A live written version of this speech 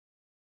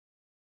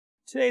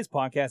Today's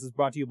podcast is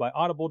brought to you by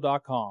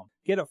Audible.com.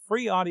 Get a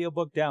free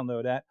audiobook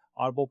download at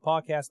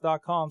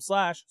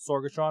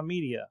audiblepodcast.com/Sorgatron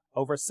Media.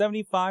 Over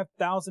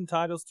 75,000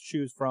 titles to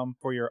choose from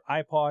for your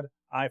iPod,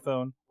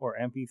 iPhone, or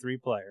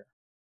MP3 player.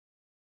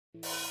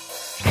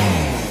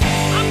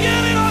 I'm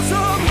getting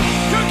awesome,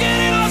 you're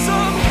getting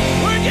awesome,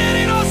 we're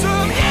getting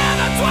awesome, yeah,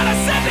 that's what I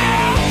said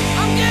now.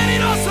 I'm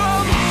getting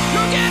awesome,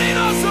 you're getting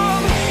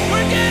awesome,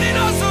 we're getting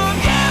awesome,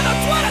 yeah,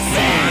 that's what I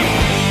said.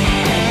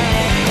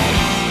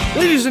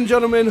 Ladies and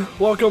gentlemen,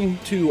 welcome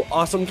to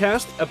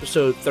AwesomeCast,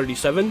 episode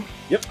 37.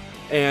 Yep.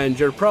 And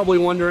you're probably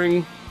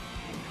wondering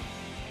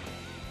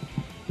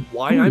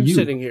why I'm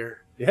sitting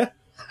here. Yeah.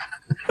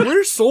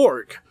 Where's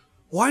Sorg?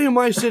 Why am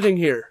I sitting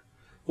here?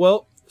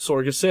 Well,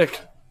 Sorg is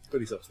sick. But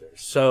he's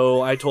upstairs.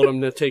 So I told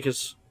him to take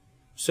his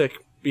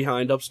sick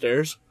behind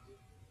upstairs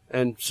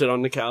and sit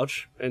on the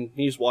couch. And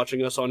he's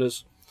watching us on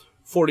his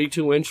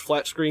 42-inch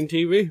flat screen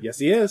TV Yes,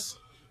 he is.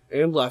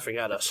 and laughing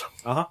at us.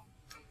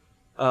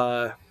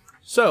 Uh-huh.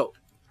 So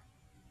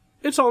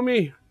it's all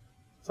me.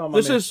 It's on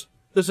my This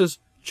is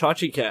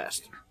Chachi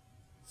Cast.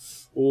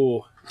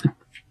 Ooh.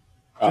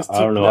 I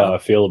don't know how I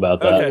feel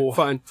about that. Okay,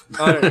 fine.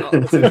 All right.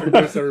 Let's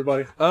introduce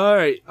everybody. All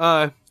right.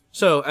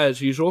 So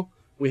as usual,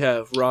 we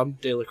have Rob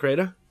De La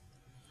Creta.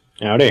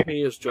 Howdy.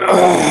 He is joining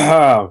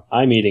us.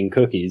 I'm eating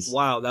cookies.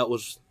 Wow, that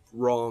was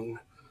wrong.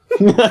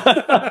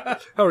 How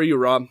are you,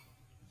 Rob?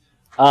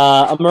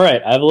 I'm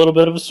alright. I have a little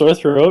bit of a sore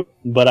throat,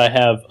 but I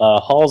have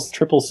Hall's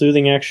triple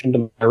soothing action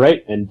to my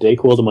right and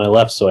Dayquil to my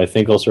left, so I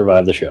think I'll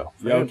survive the show.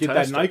 Yo, get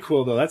that Fantastic.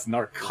 NyQuil, though. That's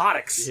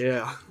narcotics.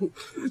 Yeah.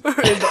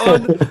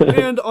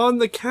 and on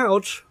the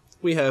couch,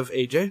 we have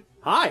AJ.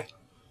 Hi.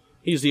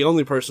 He's the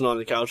only person on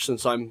the couch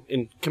since I'm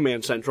in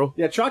Command Central.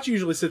 Yeah, Chachi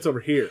usually sits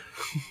over here.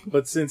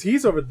 But since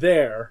he's over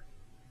there,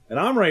 and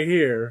I'm right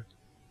here,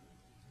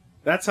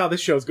 that's how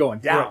this show's going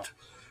down. Right.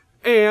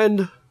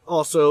 And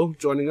also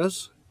joining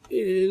us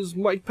is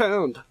Mike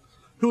Pound,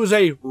 who is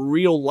a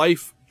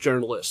real-life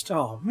journalist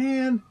Oh,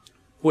 man.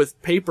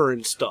 with paper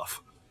and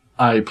stuff.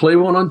 I play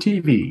one on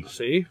TV.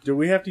 See? Do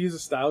we have to use a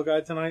style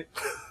guide tonight?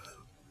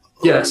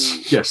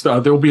 Yes. There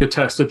will be a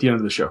test at the end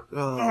of the show.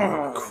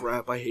 Oh,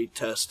 crap, I hate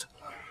test.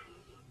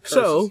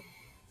 So,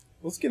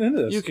 Let's get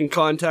into this. you can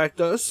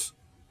contact us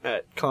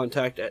at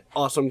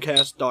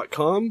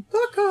contact@awesomecast.com,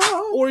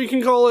 or you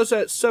can call us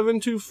at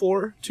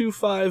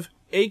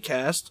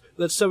 724-25-ACAST.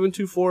 That's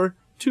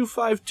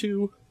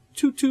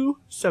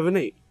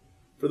 724-252-2278.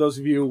 For those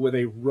of you with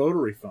a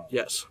rotary phone.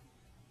 Yes.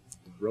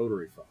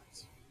 Rotary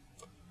phones.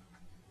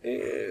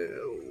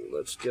 And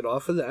let's get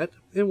off of that,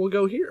 and we'll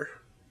go here.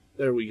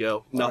 There we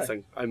go.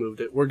 Nothing. I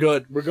moved it. We're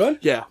good. We're good?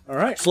 Yeah. All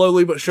right.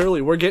 Slowly but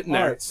surely, we're getting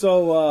there. All right,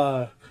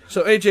 so,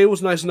 So AJ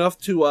was nice enough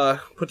to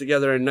put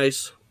together a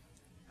nice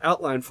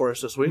outline for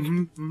us this week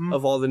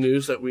of all the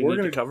news that we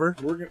need to cover.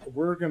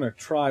 We're gonna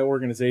try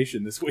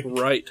organization this week.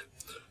 Right.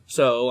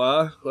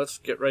 So let's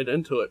get right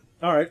into it.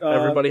 All right.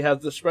 Everybody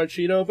have the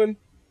spreadsheet open?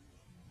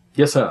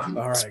 Yes, sir. All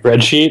right.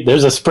 Spreadsheet?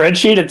 There's a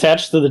spreadsheet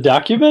attached to the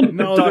document?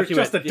 No, there's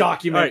just a Yeah.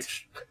 document. All right.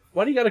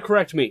 Why do you got to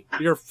correct me?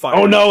 You're fired.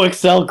 Oh no,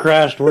 Excel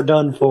crashed. We're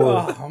done for.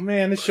 Oh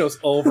man, this show's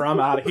over.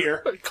 I'm out of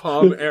here.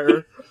 Com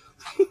error.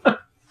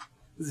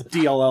 These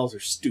DLLs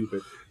are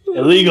stupid.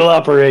 Illegal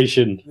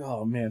operation.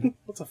 Oh man,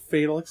 what's a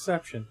fatal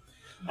exception?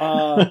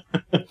 So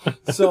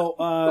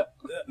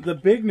the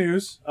big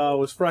news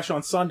was fresh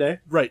on Sunday.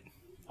 Right.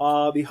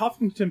 The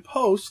Huffington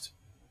Post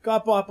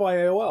got bought by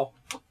AOL,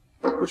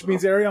 which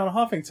means Ariana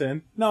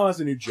Huffington now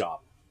has a new job.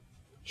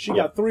 She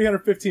got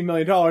 $315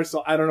 million,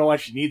 so I don't know why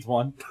she needs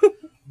one.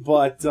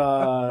 But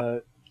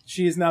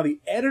she is now the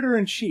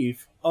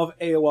editor-in-chief of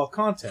AOL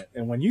content.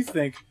 And when you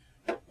think,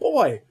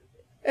 boy,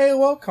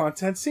 AOL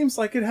content seems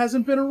like it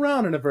hasn't been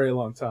around in a very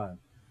long time.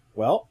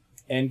 Well,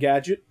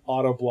 Engadget,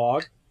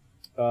 Autoblog,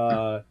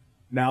 now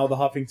the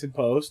Huffington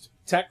Post,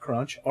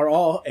 TechCrunch are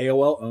all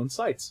AOL-owned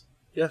sites.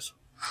 Yes.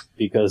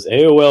 Because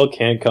AOL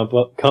can't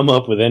come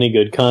up with any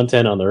good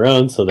content on their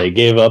own, so they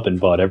gave up and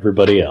bought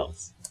everybody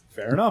else.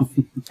 Fair enough.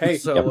 Hey,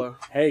 So,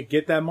 hey,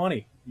 get that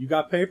money. You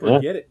got paper, Yeah.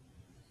 get it.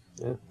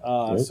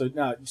 So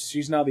now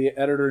she's now the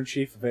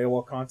editor-in-chief of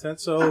AOL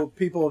content. So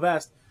people have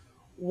asked,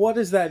 what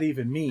does that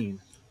even mean?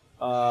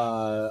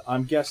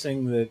 I'm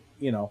guessing that,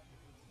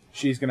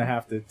 she's going to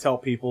have to tell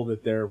people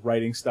that their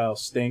writing style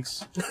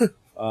stinks,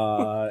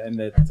 and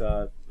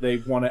that they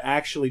want to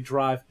actually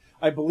drive.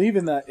 I believe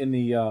in that in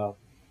the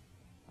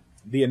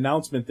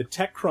announcement that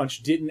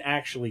TechCrunch didn't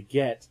actually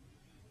get.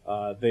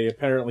 They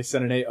apparently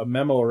sent a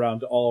memo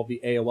around to all of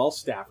the AOL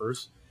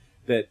staffers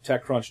that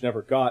TechCrunch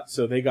never got,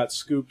 so they got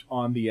scooped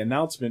on the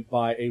announcement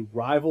by a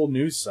rival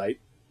news site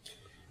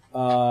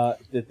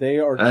that they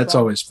are. That's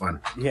always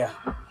fun. Yeah,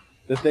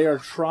 that they are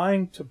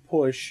trying to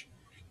push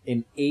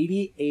an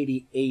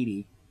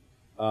 80-80-80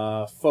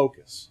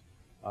 focus.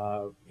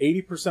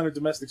 80% of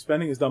domestic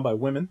spending is done by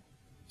women.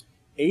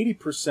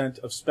 80%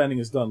 of spending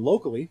is done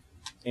locally,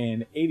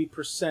 and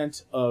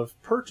 80% of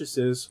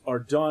purchases are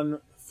done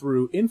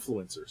through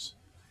influencers.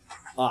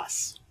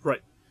 Us.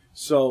 right.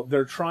 So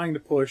they're trying to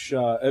push,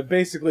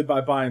 basically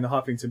by buying the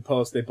Huffington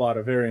Post, they bought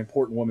a very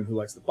important woman who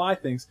likes to buy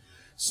things.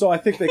 So I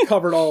think they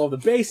covered all of the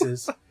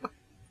bases.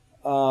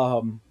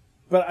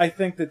 But I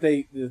think that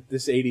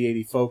this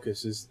 80/80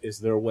 focus is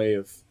their way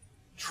of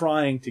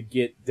trying to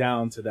get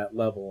down to that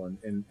level,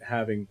 and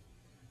having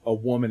a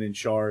woman in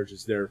charge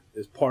as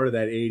part of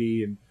that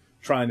 80 and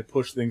trying to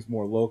push things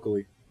more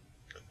locally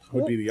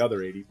would be the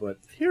other 80. But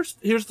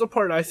Here's the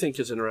part I think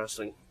is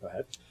interesting. go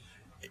ahead.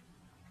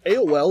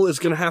 AOL is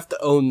going to have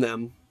to own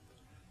them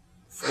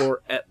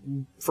for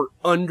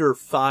under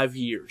 5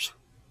 years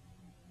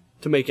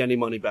to make any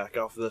money back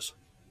off of this.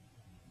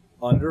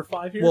 Under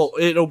 5 years? Well,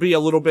 it'll be a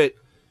little bit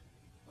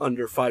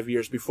under 5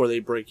 years before they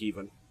break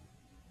even.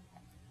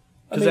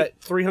 Because that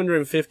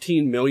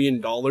 $315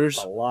 million,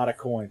 a lot of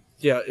coin.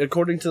 yeah,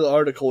 according to the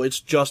article, it's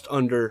just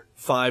under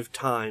 5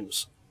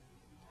 times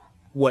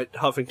what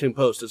Huffington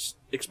Post is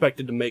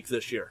expected to make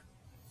this year.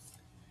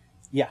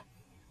 Yeah.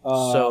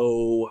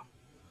 So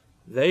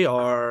they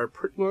are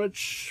pretty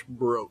much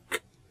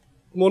broke.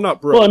 Well,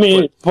 not broke. Well, I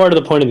mean, but part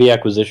of the point of the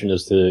acquisition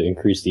is to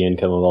increase the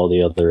income of all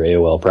the other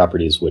AOL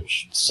properties,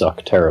 which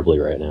suck terribly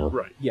right now.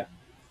 right. Yeah.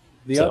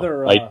 The So,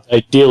 other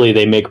ideally,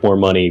 they make more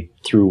money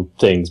through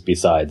things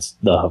besides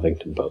the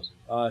Huffington Post.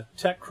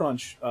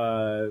 TechCrunch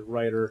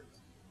writer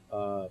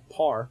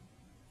Parr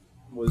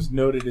was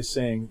noted as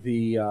saying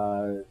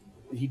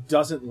he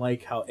doesn't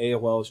like how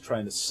AOL is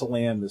trying to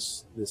slam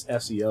this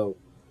SEO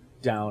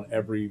down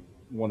every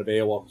one of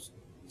AOL's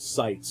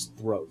sites'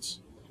 throats.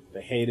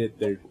 They hate it.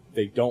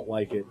 They don't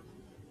like it.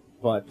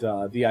 But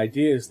the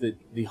idea is that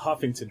the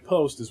Huffington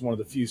Post is one of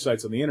the few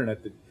sites on the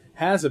internet that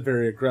has a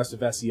very aggressive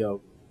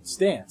SEO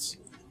stance,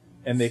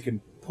 and they can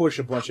push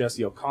a bunch of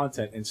SEO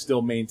content and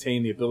still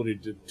maintain the ability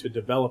to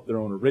develop their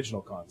own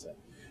original content.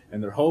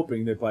 And they're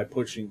hoping that by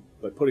putting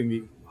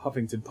the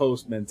Huffington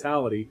Post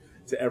mentality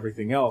to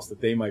everything else, that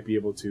they might be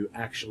able to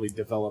actually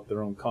develop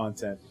their own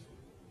content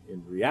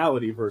in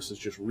reality versus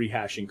just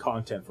rehashing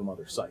content from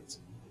other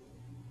sites.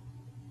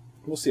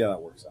 We'll see how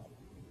that works out.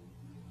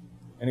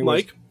 Anyways,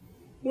 Mike,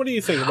 what do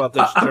you think about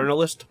this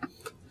journalist?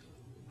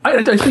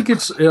 I think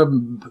it's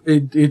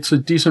a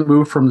decent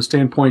move from the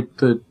standpoint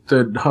that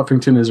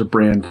Huffington is a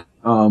brand,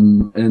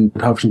 and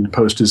Huffington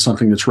Post is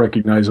something that's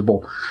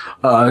recognizable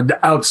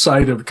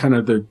outside of kind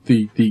of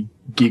the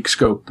geek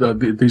scope.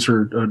 These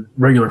are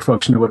regular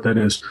folks know what that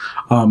is,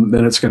 and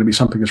it's going to be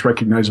something that's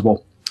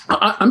recognizable.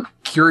 I'm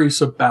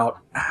curious about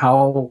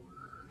how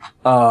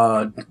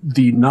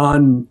the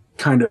non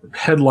kind of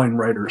headline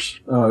writers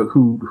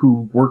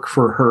who work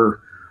for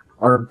her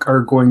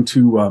are going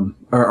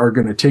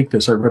to take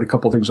this. I read a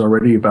couple things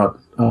already about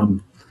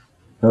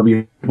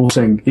people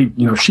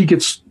saying, she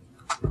gets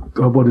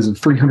what is it,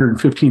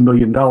 $315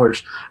 million,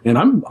 and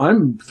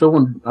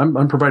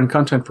I'm providing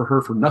content for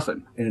her for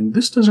nothing, and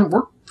this doesn't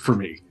work for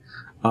me.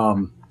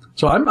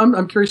 So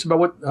I'm curious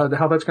about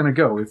how that's going to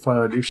go.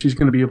 If she's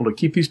going to be able to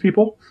keep these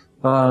people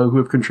who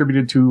have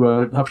contributed to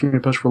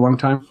Huffington Post for a long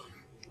time,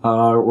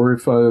 or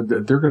if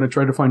they're going to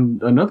try to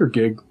find another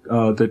gig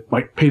that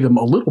might pay them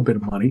a little bit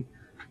of money.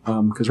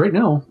 Because right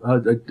now, I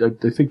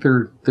think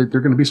they're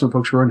going to be some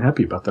folks who are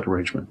unhappy about that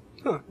arrangement.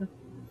 Huh.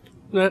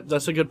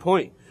 That's a good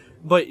point.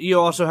 But you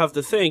also have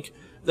to think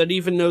that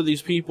even though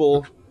these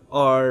people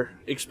are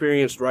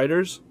experienced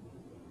writers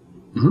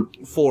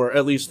for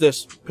at least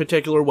this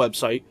particular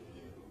website,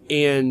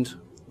 and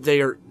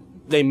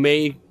they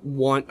may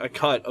want a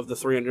cut of the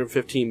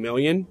 $315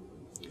 million,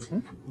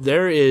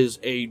 there is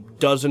a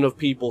dozen of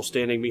people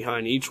standing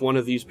behind each one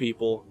of these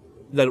people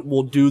that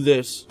will do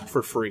this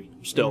for free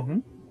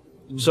still.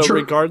 So Sure.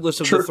 regardless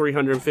of the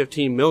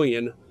 $315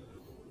 million,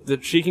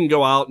 that she can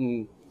go out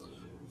and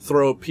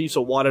throw a piece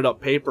of wadded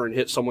up paper and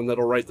hit someone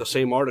that'll write the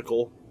same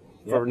article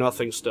for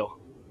nothing still.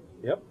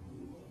 Yep.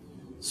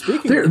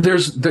 Speaking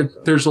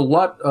There's a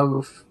lot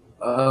of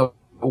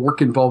work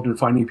involved in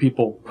finding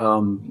people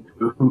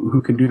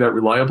who can do that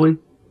reliably.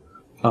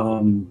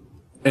 And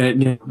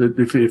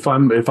if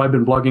I've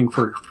been blogging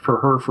for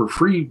her for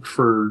free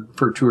for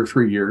 2 or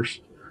 3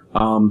 years,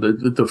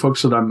 the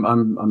folks that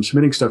I'm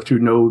submitting stuff to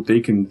know they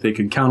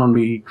can count on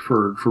me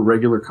for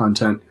regular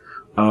content.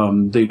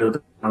 They know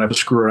that I don't have to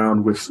screw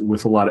around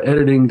with a lot of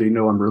editing. They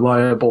know I'm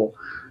reliable.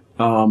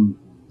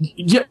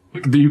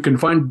 You can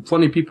find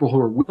plenty of people who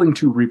are willing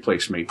to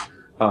replace me.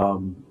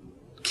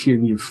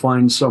 Can you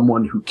find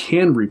someone who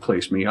can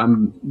replace me?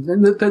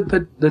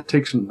 That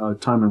takes some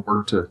time and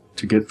work to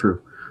get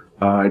through.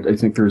 I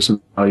think there's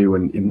some value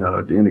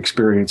in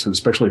experience, and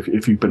especially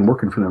if you've been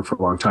working for them for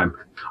a long time.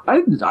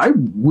 I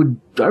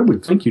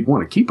would think you'd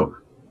want to keep them.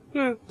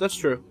 Yeah, that's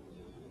true.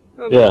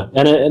 Yeah,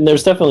 and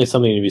there's definitely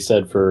something to be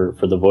said for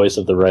the voice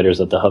of the writers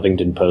that the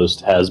Huffington Post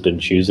has been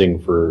choosing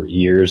for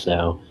years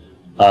now.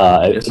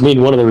 I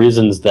mean, one of the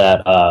reasons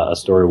that a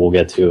story we'll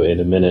get to in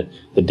a minute,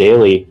 the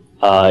Daily,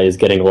 is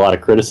getting a lot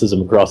of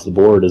criticism across the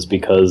board is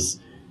because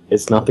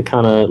it's not the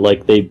kind of,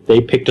 like, they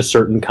picked a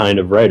certain kind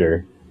of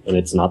writer, and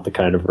it's not the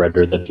kind of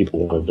writer that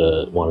people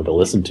wanted to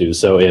listen to.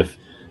 So if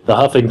the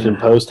Huffington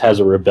Post has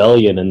a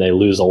rebellion and they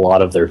lose a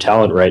lot of their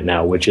talent right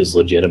now, which is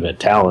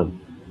legitimate talent,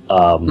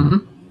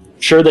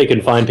 sure they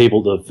can find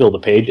people to fill the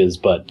pages,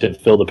 but to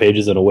fill the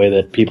pages in a way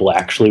that people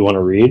actually want to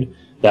read,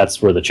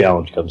 that's where the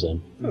challenge comes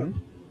in.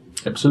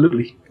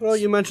 Absolutely. Well,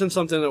 you mentioned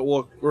something that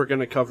we're going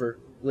to cover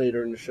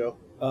later in the show.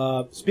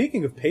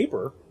 Speaking of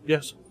paper,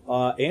 Yes.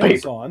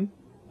 Amazon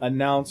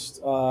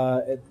announced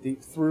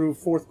through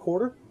fourth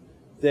quarter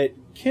that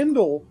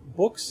Kindle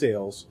book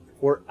sales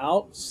were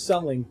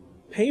outselling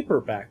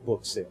paperback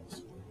book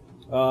sales.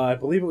 I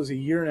believe it was a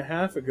year and a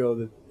half ago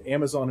that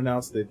Amazon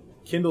announced that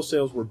Kindle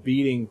sales were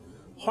beating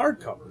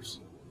hardcovers.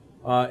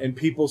 And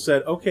people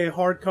said, okay,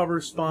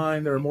 hardcover's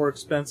fine. They're a more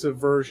expensive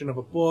version of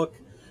a book.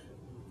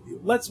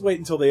 Let's wait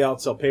until they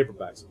outsell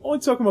paperbacks. Only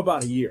took them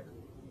about a year.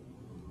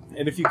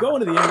 And if you go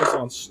into the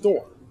Amazon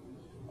store,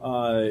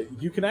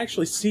 you can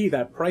actually see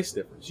that price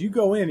difference. You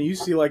go in and you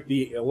see like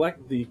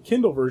the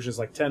Kindle version is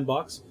like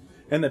 $10,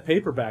 and the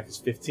paperback is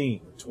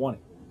 15 or 20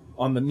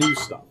 on the new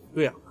stuff.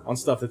 Yeah. On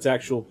stuff that's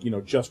actual,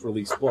 just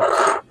released books.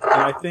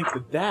 And I think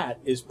that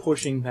is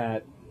pushing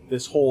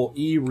this whole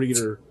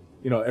e-reader.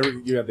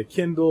 You have the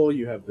Kindle,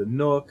 you have the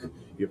Nook,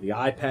 you have the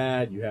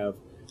iPad, you have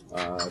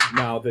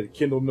now the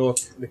Kindle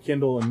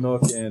and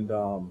Nook, and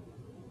I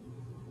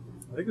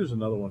think there's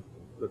another one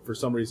that for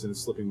some reason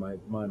is slipping my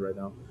mind right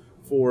now.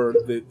 For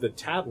the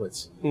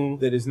tablets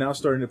that is now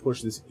starting to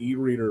push this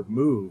e-reader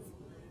move,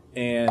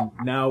 and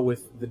now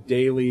with the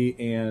Daily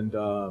and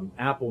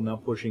Apple now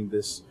pushing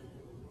this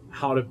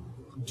how to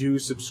do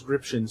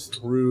subscriptions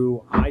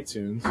through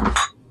iTunes,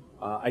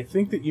 I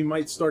think that you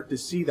might start to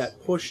see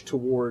that push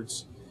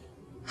towards,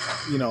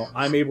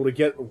 I'm able to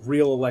get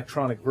real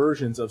electronic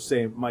versions of,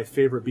 say, my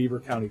favorite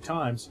Beaver County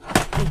Times,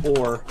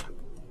 or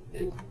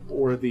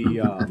the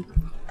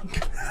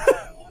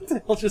what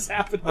the hell just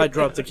happened? I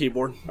dropped the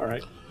keyboard. All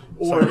right.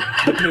 Or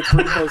the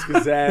Pittsburgh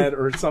Post-Gazette,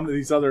 or some of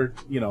these other,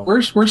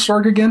 Where's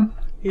Sark again?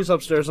 He's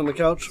upstairs on the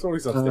couch, It's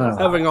always upstairs.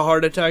 having a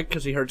heart attack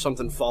because he heard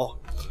something fall.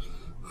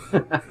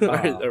 All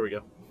right, there we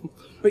go.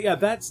 But yeah,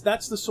 that's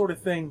the sort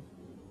of thing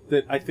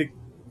that I think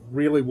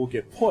really will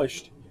get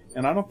pushed,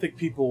 and I don't think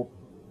people.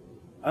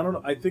 I don't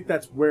know. I think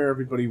that's where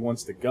everybody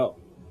wants to go.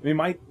 I mean,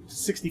 my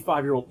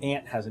 65-year-old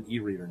aunt has an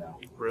e-reader now.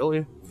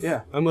 Really?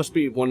 Yeah. I must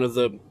be one of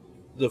the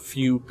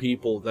few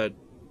people that,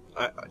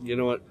 you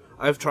know what?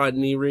 I've tried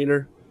an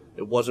e-reader.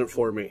 It wasn't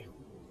for me.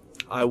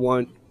 I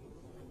want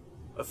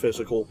a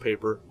physical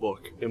paper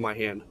book in my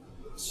hand.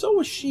 So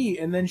was she,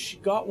 and then she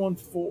got one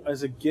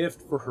as a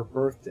gift for her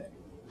birthday.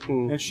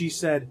 And she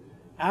said,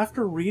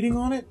 after reading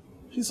on it,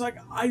 she's like,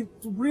 I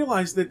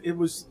realized that it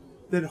was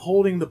that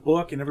holding the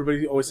book, and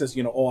everybody always says,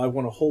 oh, I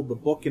want to hold the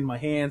book in my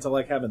hands. I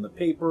like having the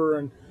paper.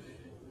 And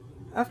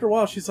after a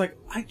while, she's like,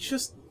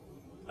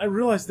 I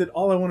realized that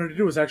all I wanted to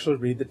do was actually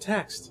read the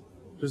text.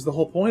 Which is the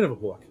whole point of a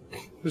book,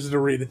 is to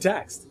read the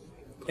text.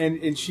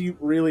 And she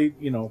really,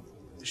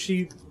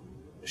 she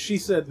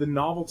said the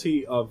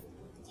novelty of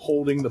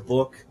holding the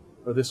book,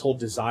 or this whole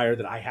desire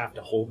that I have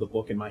to hold the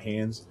book in my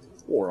hands,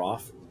 wore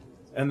off.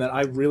 And that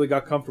I really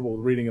got comfortable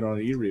with reading it on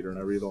an e-reader, and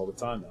I read it all the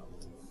time now.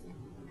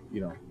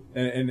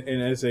 And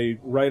as a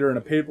writer in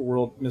a paper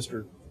world,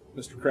 Mr.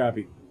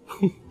 Crappy,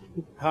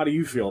 how do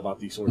you feel about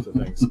these sorts of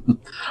things?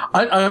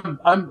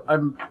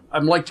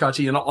 I'm like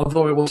Tati, and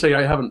although I will say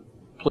I haven't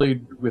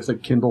played with a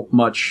Kindle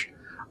much,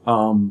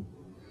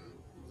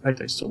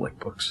 I still like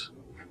books.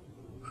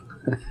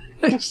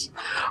 And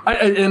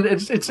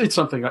it's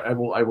something I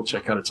will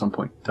check out at some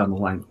point down the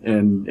line,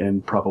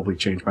 and probably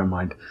change my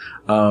mind.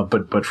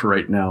 But for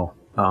right now,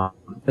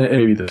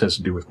 maybe that has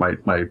to do with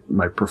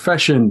my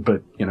profession.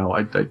 But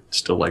I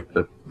still like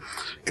the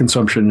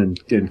consumption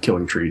and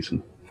killing trees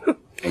and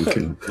ink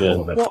and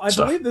all of that Well, I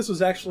stuff. believe this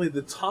was actually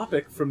the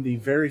topic from the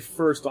very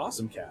first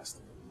Awesome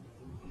Cast.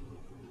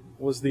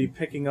 Was the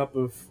picking up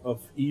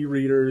of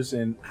e-readers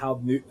and how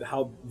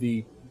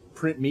the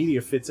print media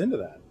fits into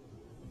that.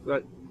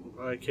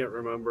 I can't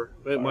remember.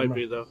 It might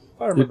be, though.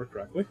 If I remember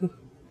correctly.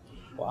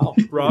 Wow.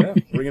 Rob? Yeah,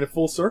 bringing it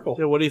full circle.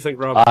 Yeah, what do you think,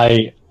 Rob?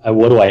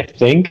 What do I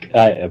think?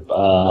 I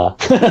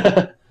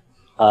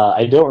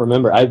don't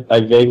remember. I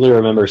vaguely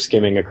remember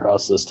skimming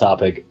across this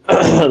topic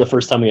the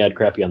first time we had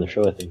Crappy on the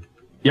show, I think.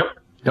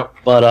 Yep.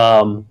 But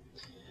I'm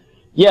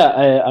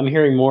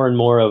hearing more and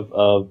more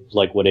of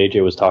like what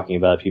AJ was talking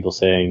about. People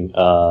saying,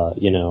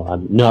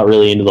 I'm not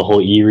really into the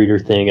whole e-reader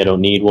thing. I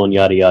don't need one,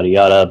 yada yada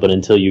yada. But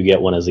until you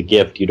get one as a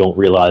gift, you don't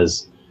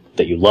realize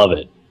that you love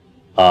it.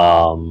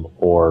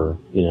 Or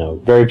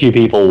very few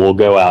people will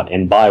go out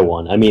and buy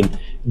one. I mean,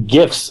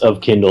 gifts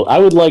of Kindle. I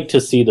would like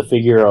to see the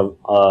figure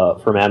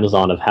of from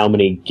Amazon of how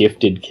many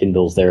gifted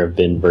Kindles there have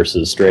been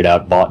versus straight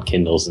out bought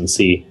Kindles, and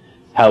see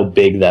how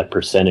big that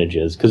percentage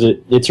is, because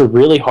it's a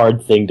really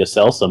hard thing to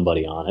sell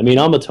somebody on. I mean,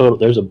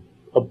 there's a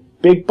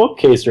big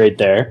bookcase right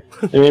there.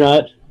 I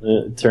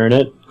mean, turn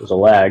it. There's a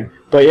lag,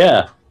 but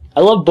yeah, I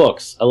love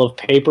books. I love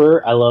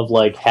paper. I love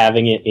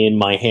having it in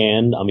my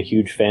hand. I'm a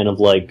huge fan of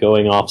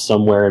going off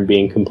somewhere and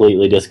being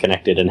completely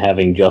disconnected and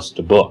having just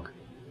a book.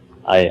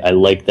 I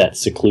like that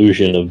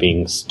seclusion of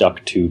being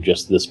stuck to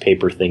just this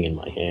paper thing in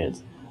my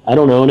hands. I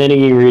don't own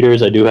any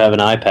e-readers. I do have an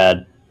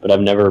iPad, but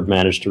I've never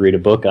managed to read a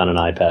book on an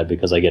iPad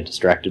because I get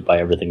distracted by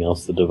everything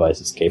else the device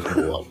is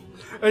capable of.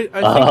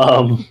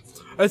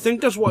 I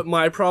think that's what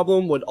my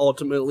problem would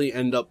ultimately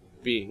end up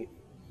being.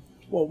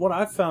 Well, what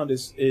I've found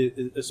is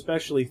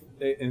especially,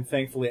 and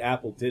thankfully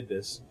Apple did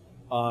this,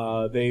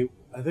 I think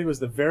it was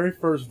the very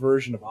first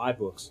version of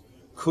iBooks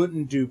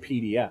couldn't do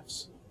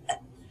PDFs.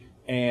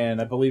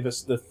 And I believe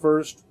it's the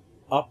first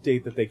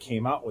update that they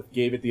came out with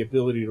gave it the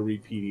ability to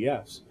read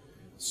PDFs.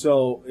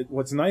 So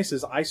what's nice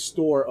is I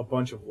store a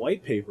bunch of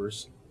white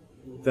papers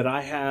that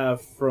I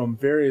have from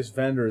various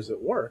vendors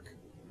at work.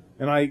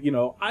 And I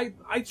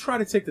try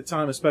to take the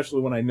time,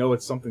 especially when I know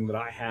it's something that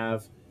I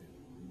have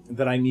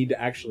that I need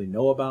to actually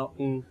know about.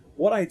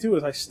 What I do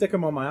is I stick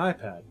them on my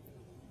iPad.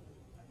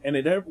 And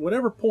at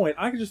whatever point,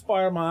 I can just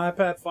fire up my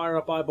iPad, fire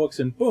up iBooks,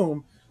 and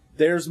boom,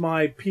 there's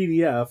my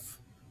PDF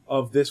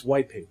of this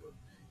white paper.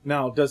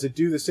 Now, does it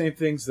do the same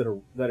things that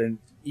an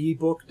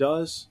ebook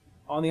does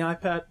on the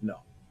iPad?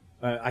 No.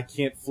 I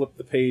can't flip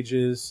the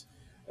pages.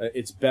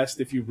 It's best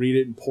if you read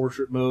it in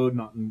portrait mode,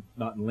 not in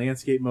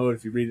landscape mode.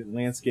 If you read it in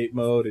landscape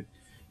mode,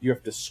 you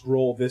have to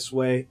scroll this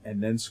way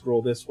and then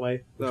scroll this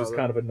way, which is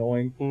kind of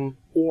annoying.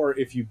 Or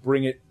if you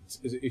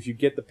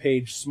get the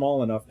page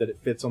small enough that it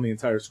fits on the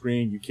entire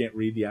screen, you can't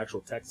read the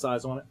actual text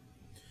size on it.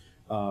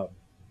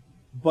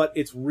 But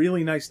it's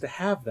really nice to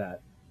have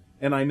that.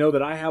 And I know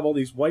that I have all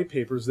these white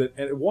papers that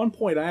at one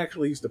point I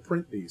actually used to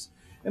print these.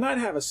 And I'd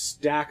have a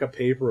stack of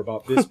paper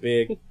about this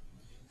big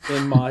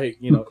in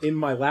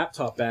my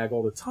laptop bag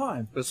all the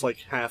time. It's like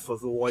half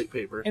of the white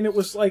paper. And it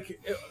was like,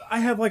 I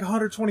have like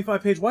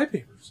 125 page white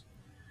papers.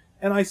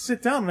 And I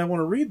sit down and I want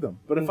to read them.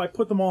 But if I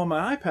put them all on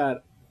my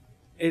iPad,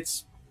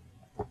 it's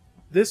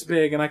this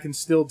big and I can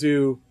still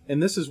do,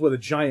 and this is with a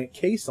giant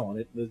case on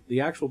it, the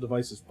actual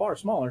device is far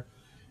smaller,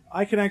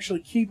 I can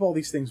actually keep all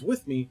these things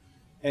with me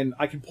and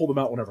I can pull them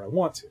out whenever I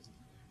want to.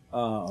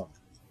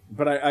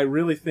 But I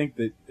really think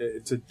that,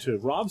 to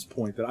Rob's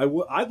point, that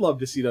I'd love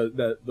to see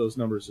those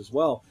numbers as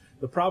well.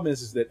 The problem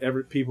is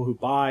that people who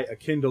buy a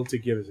Kindle to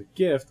give as a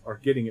gift are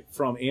getting it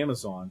from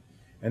Amazon,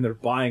 and they're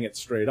buying it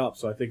straight up.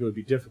 So I think it would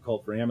be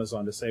difficult for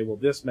Amazon to say, well,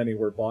 this many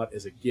were bought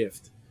as a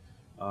gift,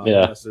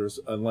 unless there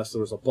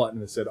was a button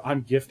that said,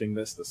 I'm gifting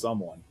this to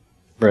someone.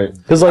 Right,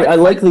 because I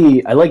like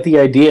the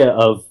idea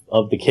of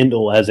the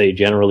Kindle as a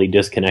generally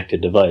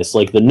disconnected device.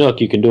 Like the Nook,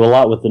 you can do a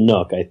lot with the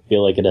Nook. I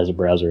feel like it has a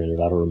browser in it.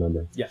 I don't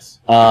remember. Yes.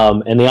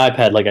 And the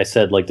iPad, like I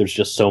said, like there's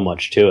just so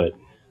much to it.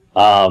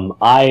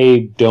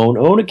 I don't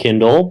own a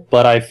Kindle,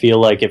 but I feel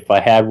like if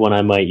I had one,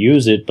 I might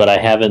use it. But I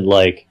haven't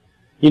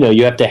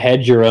you have to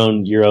hedge your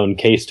own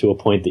case to a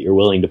point that you're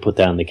willing to put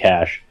down the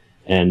cash.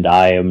 And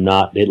I am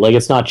not.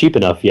 It's not cheap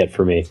enough yet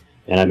for me.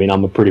 And I mean,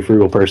 I'm a pretty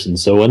frugal person,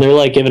 so when they're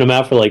like giving them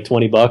out for like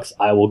 $20,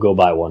 I will go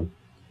buy one.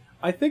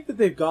 I think that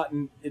they've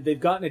gotten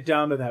it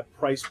down to that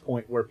price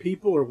point where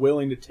people are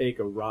willing to take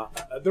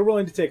they're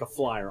willing to take a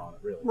flyer on it,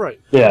 really.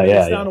 Right. Yeah,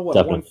 it's down to what,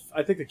 definitely.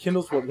 I think the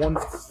Kindle's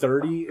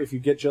 $130 if you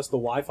get just the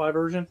Wi-Fi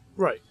version.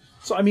 Right.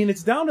 So I mean,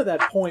 it's down to that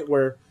point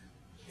where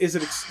is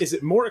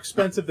it more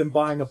expensive than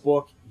buying a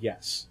book?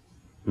 Yes.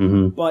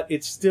 Mm-hmm. But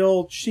it's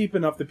still cheap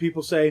enough that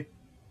people say,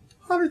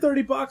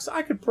 $130,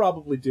 I could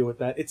probably do with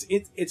that.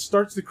 It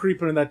starts to creep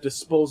into that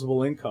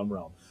disposable income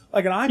realm.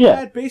 Like an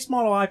iPad, base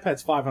model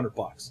iPad's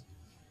 $500.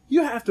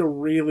 You have to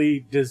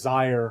really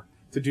desire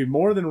to do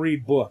more than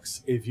read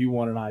books if you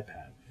want an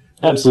iPad.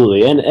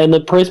 Absolutely, and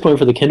the price point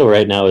for the Kindle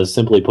right now is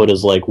simply put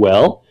as like,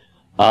 well,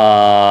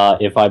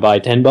 if I buy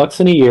 $10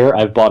 in a year,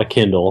 I've bought a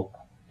Kindle.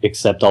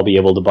 Except I'll be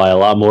able to buy a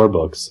lot more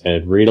books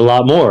and read a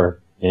lot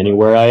more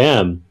anywhere I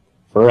am,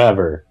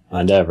 forever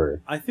and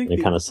ever. I think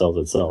it kind of sells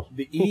itself.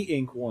 The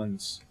e-ink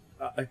ones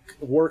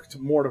worked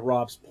more to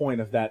Rob's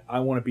point of that I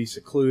want to be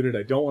secluded,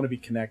 I don't want to be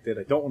connected,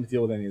 I don't want to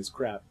deal with any of this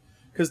crap.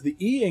 Because the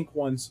e-ink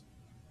ones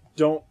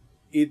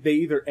they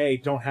either A,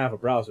 don't have a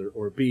browser,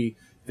 or B,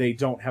 they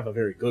don't have a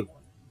very good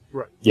one.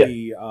 Right.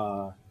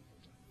 Yeah.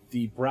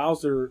 The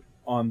browser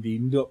on the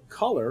Nook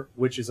Color,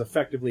 which is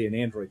effectively an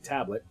Android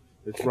tablet,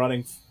 it's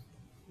running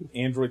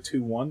Android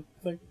 2.1,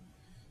 I think.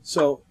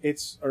 So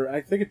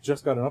I think it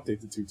just got an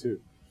update to 2.2.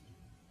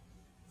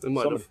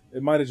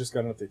 It might have just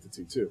got an update to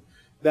 2.2.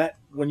 That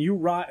when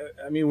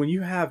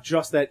you have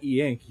just that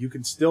e-ink, you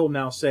can still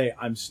now say,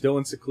 I'm still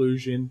in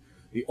seclusion.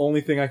 The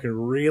only thing I can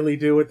really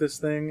do with this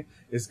thing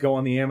is go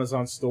on the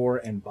Amazon store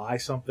and buy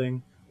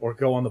something, or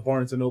go on the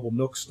Barnes & Noble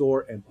Nook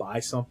store and buy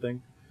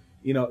something.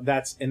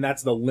 That's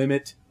the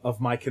limit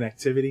of my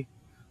connectivity.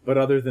 But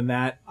other than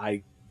that,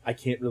 I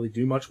can't really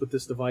do much with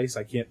this device.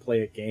 I can't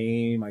play a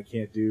game. I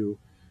can't do,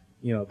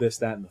 this,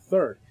 that, and the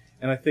third.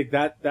 And I think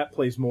that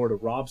plays more to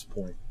Rob's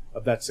point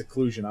of that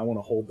seclusion. I want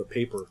to hold the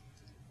paper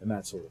and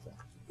that sort of thing.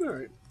 All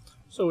right.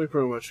 So we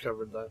pretty much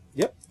covered that.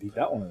 Yep, beat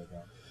that one in the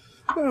ground.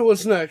 All right,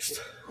 what's next?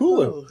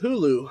 Hulu. Oh,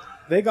 Hulu.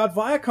 They got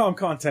Viacom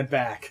content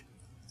back.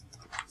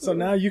 So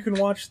now you can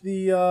watch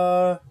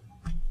You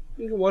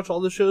can watch all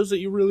the shows that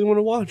you really want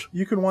to watch.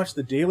 You can watch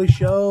The Daily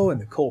Show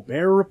and The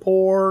Colbert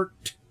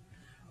Report.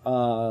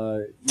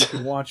 You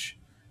can watch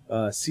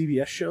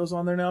CBS shows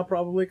on there now,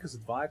 probably, because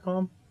it's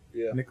Viacom.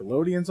 Yeah.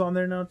 Nickelodeon's on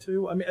there now,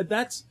 too. I mean,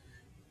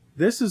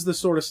 this is the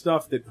sort of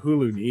stuff that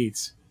Hulu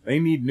needs. They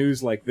need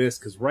news like this,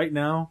 because right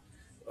now,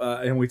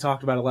 and we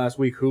talked about it last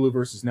week, Hulu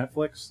versus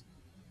Netflix.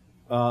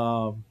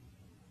 Hulu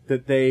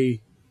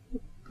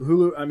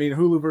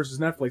versus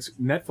Netflix.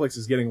 Netflix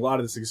is getting a lot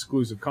of this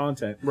exclusive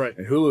content, Right.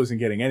 and Hulu isn't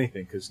getting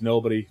anything because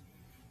nobody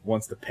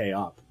wants to pay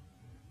up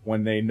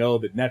when they know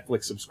that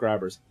Netflix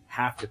subscribers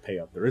have to pay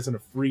up. There isn't a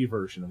free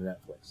version of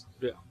Netflix.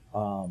 Yeah.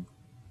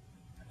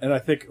 And I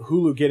think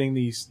Hulu getting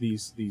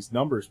these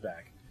numbers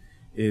back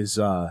is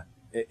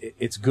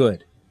it's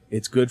good.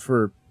 It's good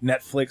for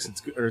Netflix.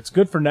 It's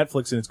good for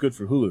Netflix and it's good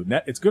for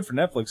Hulu. It's good for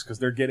Netflix because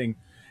they're getting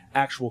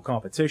actual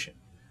competition,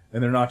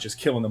 and they're not just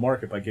killing the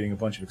market by getting a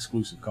bunch of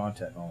exclusive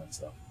content and all that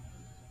stuff.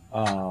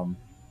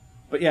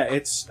 But yeah,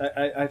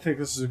 I think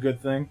this is a good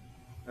thing.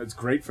 It's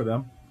great for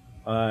them.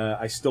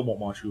 I still won't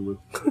watch Hulu.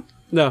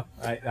 No.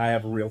 I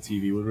have a real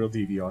TV with real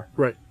DVR.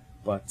 Right.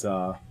 But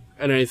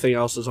And anything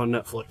else is on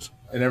Netflix.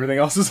 and everything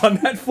else is on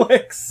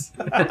Netflix.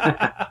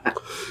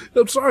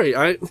 I'm sorry.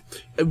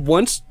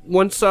 Once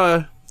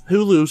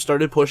Hulu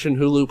started pushing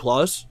Hulu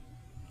Plus,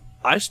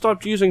 I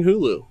stopped using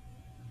Hulu.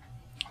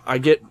 I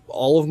get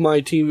all of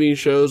my TV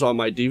shows on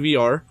my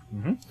DVR.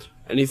 Mm-hmm.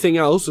 Anything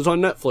else is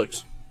on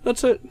Netflix.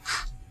 That's it.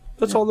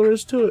 That's all there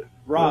is to it.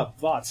 Rob,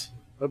 thoughts?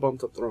 I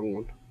bumped up the wrong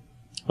one.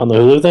 On the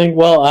Hulu thing?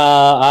 Well,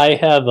 I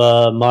have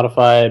a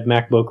modified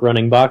MacBook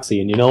running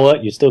Boxy, and you know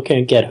what? You still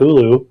can't get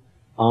Hulu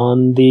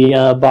on the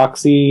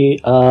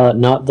Boxy,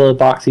 not the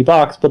Boxy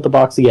box, but the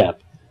Boxy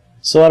app.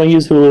 So I don't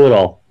use Hulu at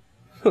all.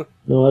 You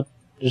know what?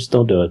 Just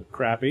don't do it.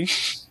 Crappy.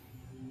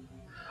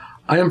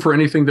 I am for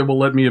anything that will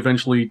let me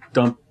eventually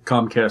dump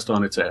Comcast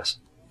on its ass.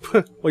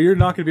 Well, you're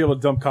not going to be able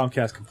to dump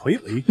Comcast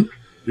completely.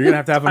 You're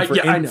going to have them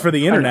I know. for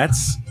the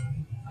internets.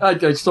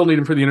 I still need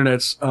them for the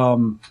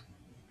internets.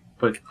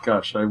 But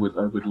gosh, I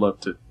would love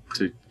to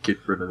get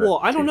rid of that. Well,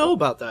 I don't know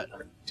about that.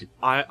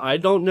 I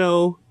don't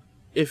know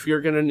if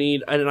you're going to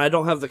need, and I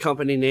don't have the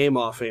company name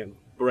offhand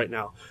right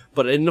now,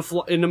 but in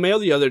the mail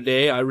the other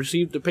day, I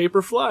received a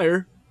paper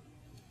flyer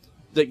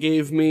that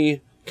gave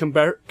me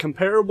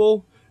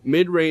comparable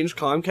mid-range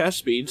Comcast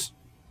speeds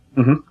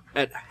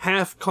at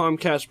half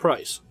Comcast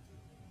price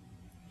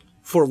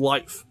for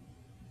life.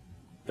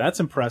 That's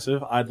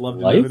impressive. I'd love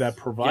to know Life? who that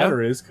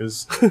provider is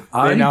because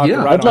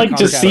I'd like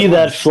to see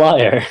that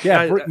flyer.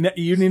 Yeah,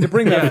 you need to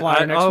bring that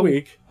flyer next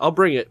week, I'll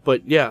bring it,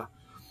 but yeah,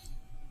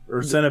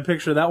 or send a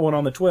picture of that one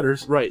on the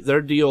Twitters. right.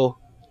 Their deal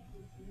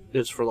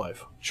is for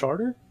life.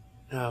 Charter?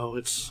 No,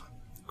 it's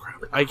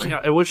crap. I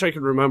can't. I wish I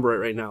could remember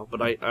it right now,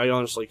 but I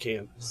honestly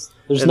can't.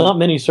 There's And- not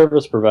many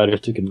service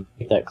providers who can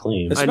make that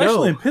claim. I know.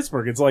 Especially in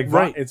Pittsburgh, it's like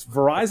Right. it's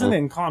Verizon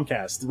and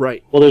Comcast.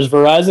 Right. Well, there's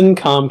Verizon,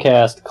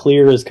 Comcast,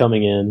 Clear is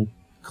coming in.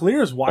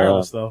 Clear is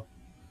wireless though.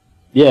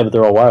 Yeah, but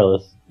they're all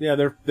wireless. Yeah,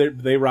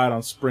 they ride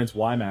on Sprint's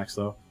WiMAX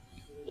though.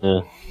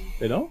 Yeah.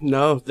 They don't?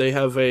 No, they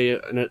have a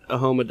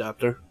home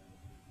adapter.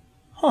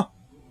 Huh.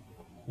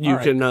 You All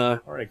right. can All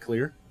right,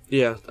 Clear.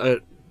 yeah,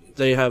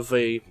 they have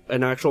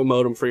an actual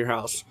modem for your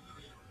house,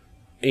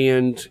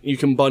 and you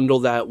can bundle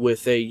that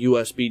with a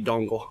USB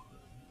dongle.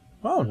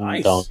 Oh,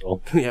 nice.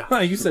 Dongle.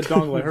 Yeah. You said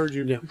dongle. I heard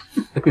you. Yeah.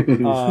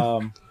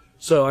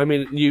 So I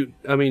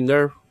mean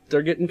they're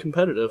getting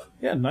competitive.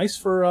 Yeah, nice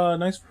for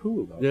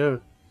Hulu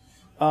though.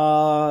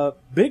 Yeah.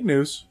 Big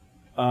news.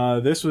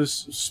 This was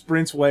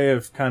Sprint's way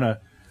of kind of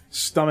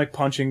stomach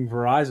punching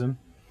Verizon.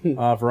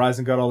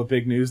 Verizon got all the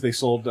big news. They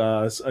sold.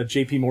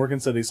 J.P. Morgan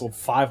said they sold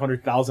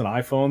 500,000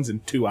 iPhones in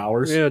 2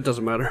 hours. Yeah, it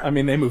doesn't matter. I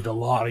mean, they moved a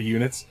lot of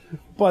units.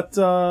 But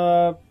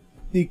the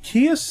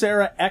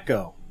Kyocera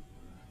Echo.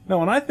 Now,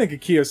 when I think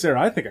of Kyocera,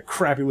 I think of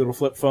crappy little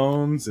flip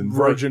phones and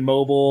Virgin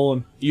Mobile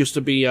and Used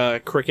to be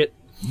Cricket.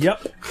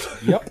 Yep.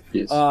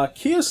 Yes.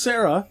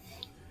 Kyocera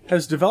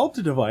has developed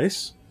a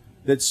device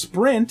that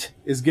Sprint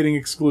is getting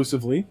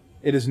exclusively.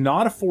 It is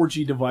not a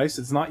 4G device.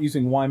 It's not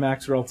using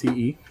WiMAX or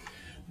LTE.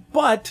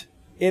 But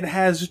it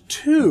has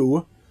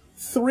two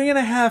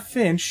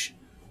 3.5-inch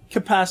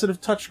capacitive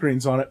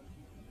touchscreens on it,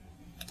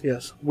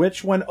 Yes.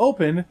 which, when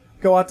open,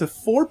 go out to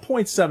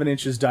 4.7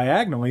 inches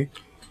diagonally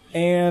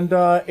and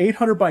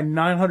 800 by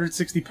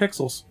 960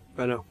 pixels.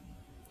 I know.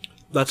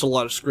 That's a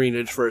lot of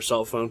screenage for a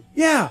cell phone.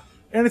 Yeah,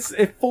 and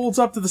it folds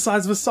up to the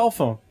size of a cell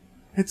phone.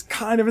 It's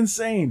kind of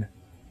insane.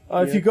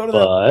 If you go to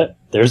that, But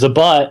there's a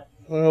but.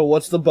 Oh,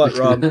 what's the butt,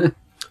 Rob?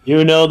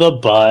 You know the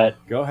but.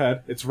 go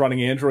ahead. It's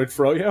running Android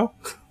Froyo.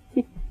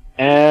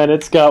 And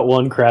it's got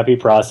one crappy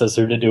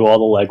processor to do all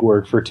the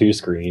legwork for two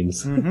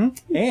screens.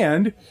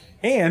 And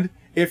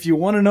if you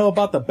want to know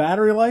about the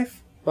battery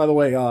life, by the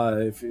way,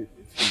 if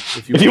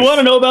If you want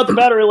to know about the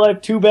battery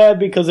life, too bad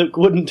because it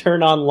wouldn't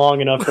turn on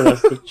long enough for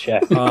us to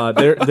check.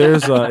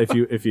 there's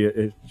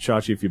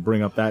Chachi, if you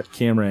bring up that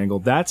camera angle,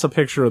 that's a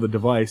picture of the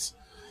device.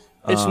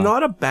 It's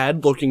not a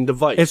bad looking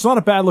device. It's not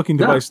a bad looking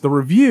device. The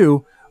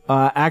review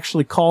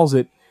actually calls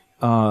it.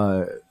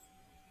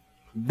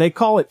 They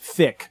call it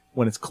thick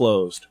when it's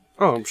closed.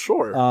 Oh, I'm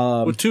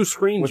sure. With two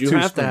screens, with you two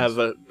have to screens.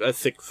 have a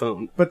thick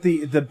phone. But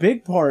the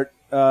big part,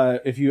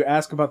 if you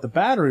ask about the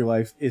battery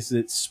life, is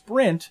that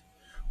Sprint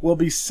will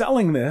be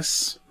selling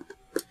this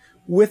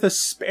with a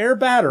spare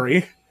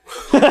battery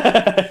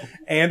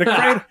and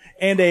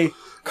a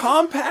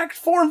compact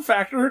form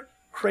factor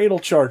cradle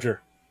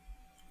charger.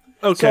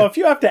 Okay. So if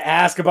you have to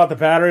ask about the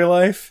battery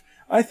life,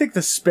 I think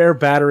the spare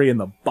battery in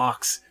the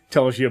box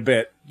tells you a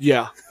bit.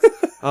 Yeah.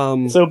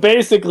 So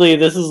basically,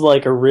 this is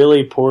like a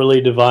really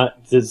poorly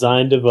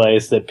designed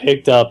device that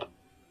picked up.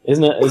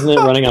 Isn't it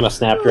running on a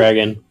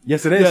Snapdragon?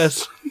 Yes, it is.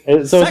 Yes. So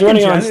it's Second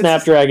running gen, on it's-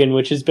 Snapdragon,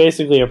 which is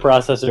basically a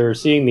processor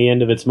seeing the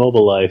end of its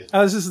mobile life.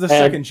 This is the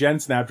second gen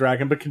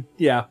Snapdragon, but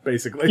yeah,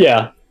 basically.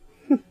 Yeah.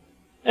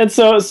 And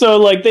so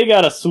like they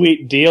got a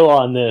sweet deal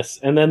on this,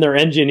 and then their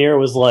engineer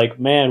was like,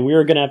 "Man, we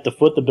are gonna have to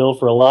foot the bill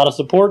for a lot of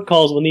support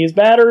calls when these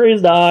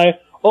batteries die."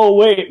 Oh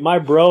wait, my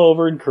bro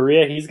over in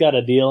Korea, he's got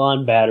a deal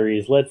on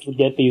batteries. Let's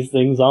get these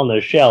things on the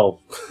shelf.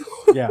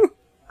 Yeah.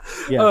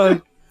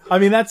 Yeah. I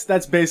mean, that's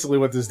basically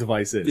what this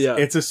device is. Yeah.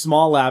 It's a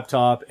small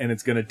laptop, and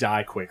it's going to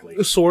die quickly.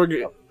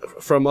 Sorg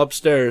from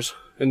upstairs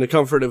in the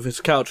comfort of his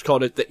couch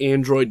called it the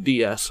Android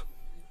DS.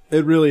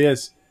 It really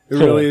is. It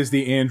really is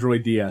the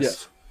Android DS.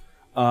 Yes.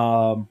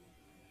 But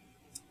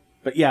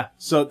yeah,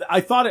 so I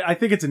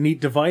think it's a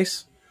neat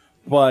device,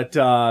 but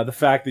the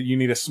fact that you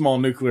need a small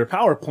nuclear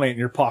power plant in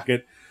your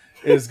pocket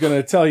is going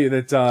to tell you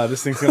that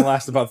this thing's going to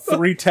last about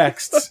 3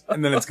 texts,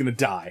 and then it's going to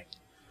die.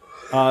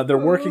 They're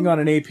working on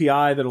an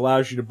API that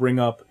allows you to bring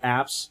up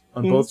apps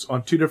on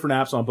on 2 different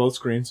apps on both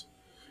screens,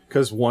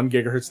 because 1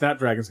 gigahertz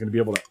Snapdragon is going to be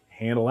able to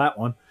handle that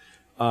one.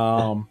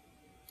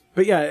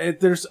 But yeah,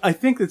 I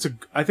think it's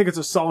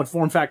a solid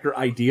form factor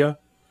idea.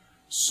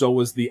 So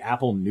was the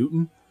Apple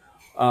Newton.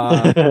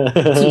 But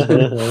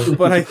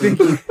I think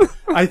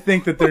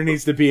that there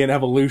needs to be an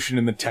evolution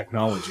in the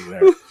technology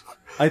there.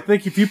 I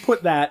think if you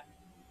put that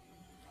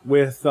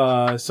with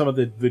some of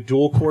the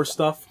dual core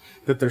stuff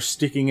that they're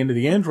sticking into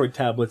the Android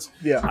tablets,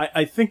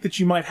 I think that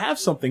you might have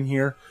something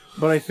here,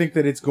 but I think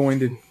that it's going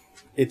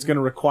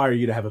to require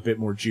you to have a bit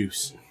more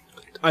juice.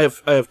 I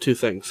have 2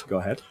 things. Go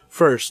ahead.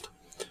 First,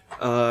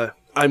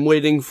 I'm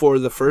waiting for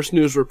the first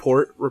news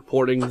report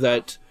reporting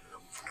that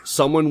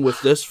someone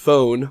with this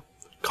phone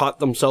caught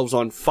themselves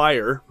on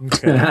fire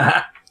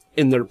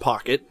in their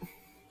pocket.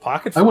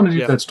 Pocket. I want to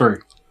do that story.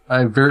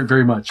 I very,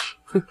 very much.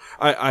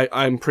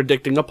 I'm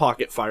predicting a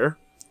pocket fire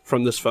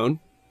from this phone.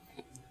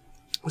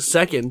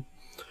 Second,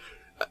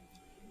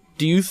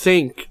 do you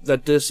think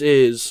that this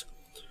is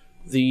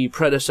the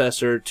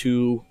predecessor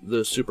to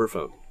the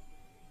Superphone?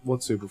 What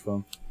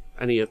superphone?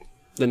 Any of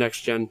the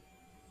next gen?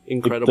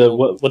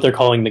 Incredible. What they're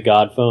calling the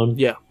God phone.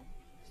 Yeah.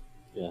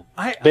 Yeah.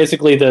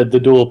 Basically, the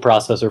dual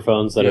processor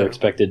phones that are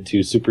expected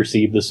to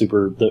supersede the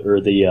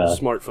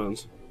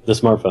Smartphones. The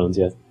smartphones.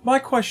 Yeah. My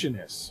question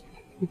is,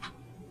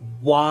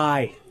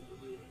 why?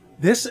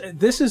 This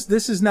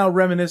is now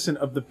reminiscent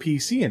of the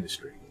PC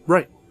industry,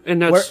 Right.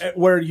 And that's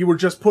where you were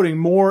just putting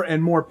more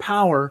and more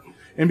power,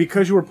 and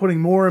because you were putting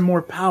more and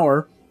more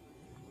power,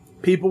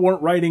 people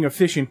weren't writing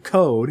efficient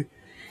code,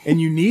 and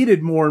you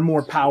needed more and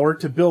more power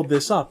to build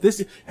this up.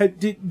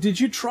 Did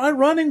you try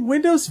running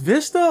Windows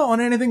Vista on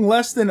anything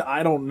less than,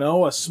 I don't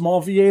know, a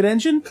small V8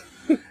 engine?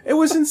 It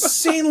was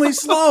insanely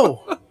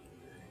slow.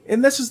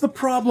 And this is the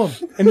problem.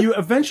 And you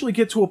eventually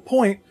get to a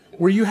point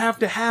where you have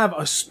to have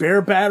a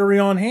spare battery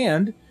on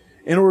hand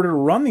in order to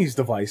run these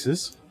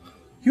devices.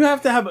 You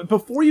have to have,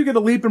 before you get a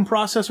leap in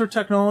processor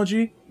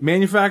technology,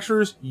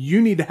 manufacturers, you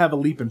need to have a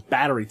leap in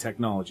battery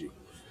technology.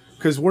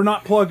 Because we're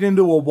not plugged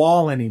into a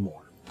wall anymore.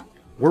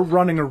 We're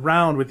running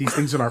around with these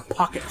things in our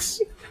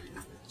pockets.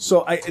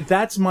 So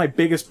that's my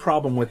biggest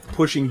problem with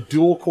pushing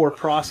dual-core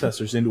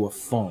processors into a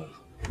phone.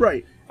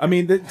 right. I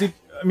mean,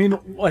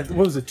 what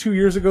was it, 2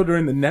 years ago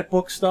during the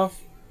netbook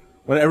stuff?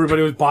 When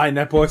everybody was buying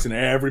netbooks and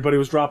everybody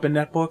was dropping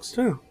netbooks?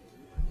 Yeah.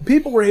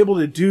 People were able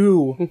to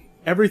do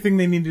everything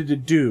they needed to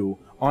do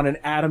on an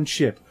Atom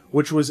chip,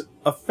 which was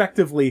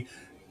effectively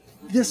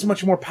this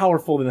much more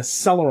powerful than a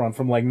Celeron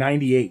from like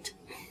 98.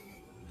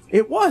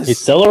 It was. Hey,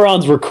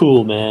 Celerons were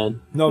cool,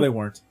 man. No, they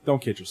weren't.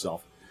 Don't kid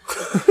yourself.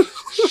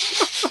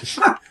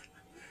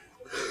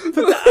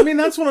 But I mean,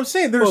 that's what I'm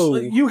saying.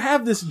 You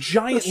have this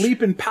giant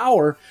leap in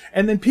power,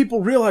 and then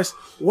people realize,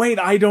 wait,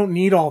 I don't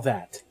need all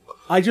that.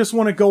 I just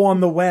want to go on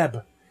the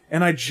web,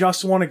 and I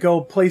just want to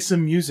go play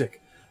some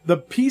music. The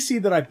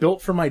PC that I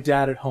built for my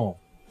dad at home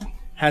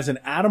has an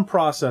Atom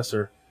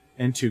processor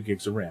and 2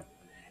 gigs of RAM.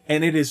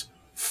 And it is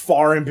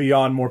far and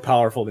beyond more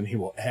powerful than he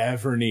will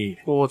ever need.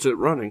 Well, what's it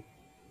running?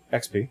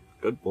 XP.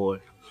 Good boy.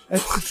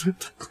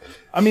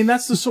 I mean,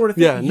 that's the sort of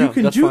thing. Yeah, no, you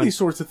can that's do fine. these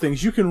sorts of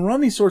things. You can run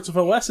these sorts of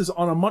OSs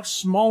on a much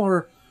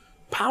smaller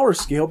power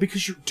scale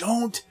because you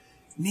don't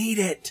need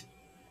it.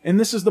 And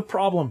this is the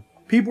problem.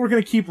 People are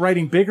going to keep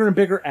writing bigger and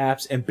bigger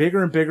apps and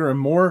bigger and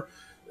more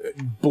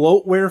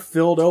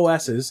bloatware-filled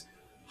OSs.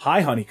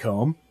 Hi,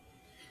 Honeycomb.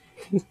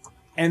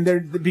 And they're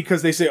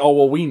because they say, oh,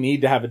 well, we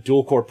need to have a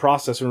dual-core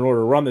processor in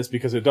order to run this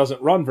because it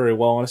doesn't run very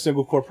well on a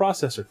single-core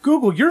processor.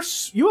 Google,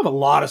 you have a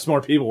lot of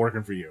smart people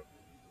working for you.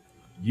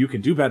 You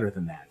can do better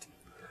than that.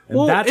 And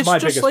Well, that's it's my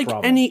just biggest like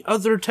problem. any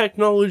other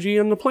technology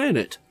on the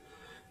planet.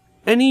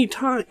 Any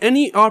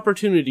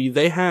opportunity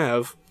they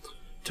have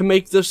to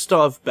make this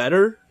stuff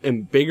better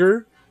and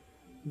bigger,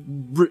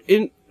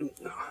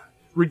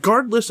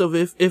 regardless of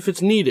if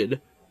it's needed,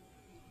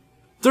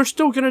 they're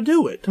still going to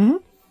do it.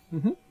 Mm-hmm.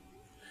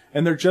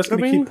 And they're just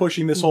going to keep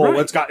pushing this whole.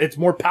 right. It's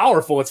more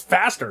powerful. It's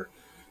faster.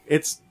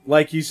 It's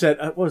like you said.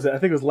 What was it? I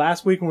think it was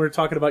last week when we were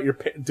talking about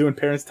doing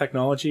parents'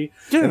 technology,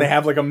 and they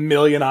have like a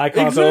million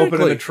icons open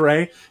in a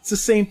tray. It's the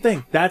same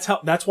thing. That's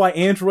why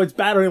Android's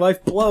battery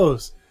life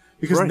blows,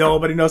 because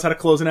nobody knows how to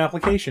close an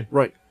application.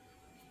 Right.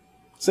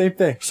 Same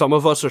thing. Some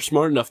of us are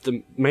smart enough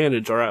to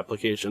manage our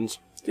applications.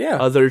 Yeah.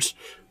 Others,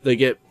 they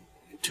get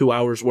 2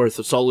 hours worth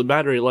of solid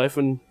battery life,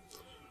 and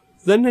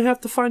then they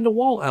have to find a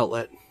wall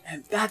outlet.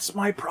 And that's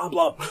my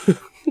problem.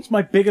 It's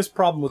my biggest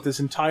problem with this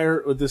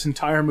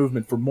entire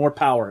movement for more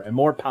power and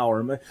more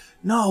power.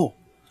 No,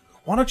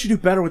 why don't you do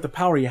better with the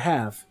power you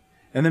have,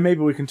 and then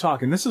maybe we can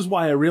talk. And this is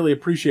why I really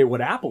appreciate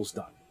what Apple's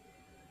done.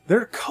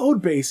 Their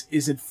code base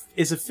is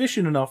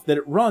efficient enough that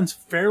it runs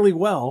fairly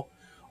well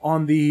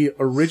on the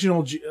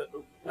original.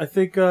 I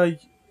think no, it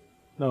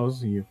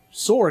wasn't you.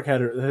 Sorg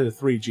had a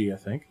 3G, I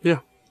think. Yeah.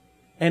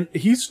 And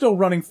he's still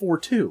running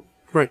 4.2.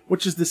 Right.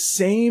 Which is the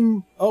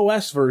same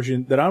OS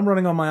version that I'm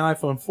running on my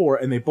iPhone 4,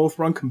 and they both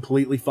run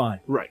completely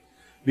fine. Right.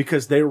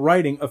 Because they're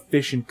writing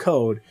efficient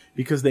code,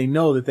 because they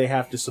know that they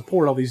have to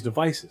support all these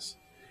devices.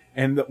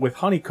 And with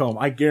Honeycomb,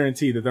 I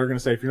guarantee that they're going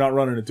to say, if you're not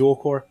running a dual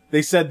core,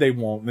 they said they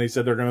won't, and they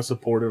said they're going to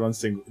support it on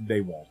single,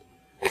 they won't.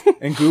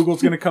 And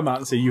Google's going to come out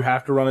and say, you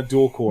have to run a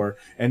dual core,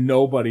 and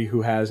nobody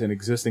who has an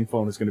existing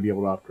phone is going to be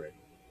able to upgrade.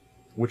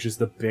 Which is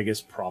the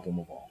biggest problem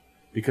of all.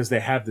 Because they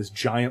have this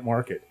giant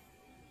market.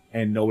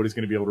 And nobody's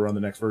going to be able to run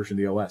the next version of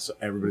the OS, so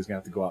everybody's going to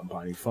have to go out and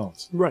buy new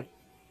phones. Right.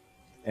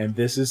 And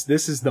this is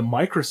the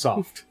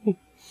Microsoft.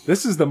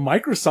 This is the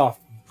Microsoft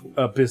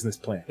business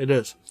plan. It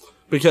is.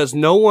 Because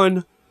no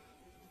one,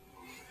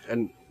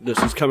 and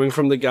this is coming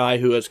from the guy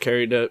who has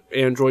carried an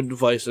Android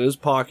device in his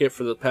pocket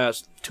for the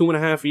past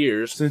 2.5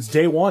 years. Since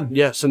day one.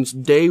 Yeah, since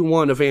day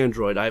one of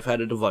Android, I've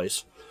had a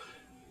device.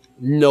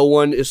 No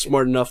one is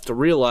smart enough to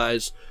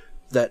realize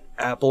that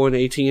Apple and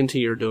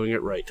AT&T are doing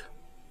it right.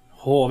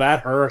 Oh,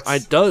 that hurts.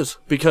 It does,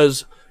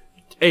 because,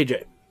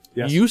 AJ,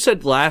 Yes. you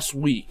said last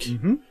week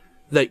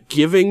that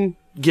given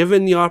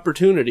the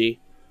opportunity,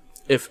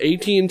 if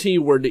AT&T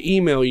were to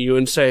email you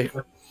and say,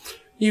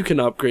 you can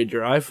upgrade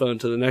your iPhone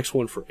to the next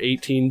one for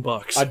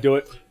 $18, I'd do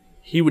it.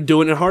 he would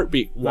do it in a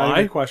heartbeat. Not even Why?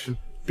 a question.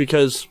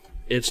 Because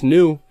it's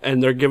new,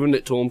 and they're giving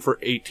it to him for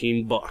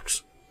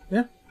 $18.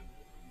 Yeah.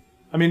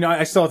 I mean,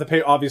 I still have to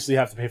pay. Obviously,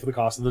 have to pay for the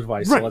cost of the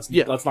device. Right, So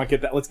let's not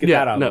get that. Let's get Yeah,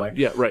 that out no, of the way.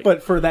 yeah, right.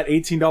 But for that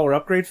 $18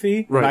 upgrade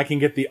fee, Right. and I can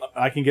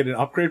get an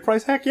upgrade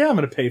price. Heck yeah, I'm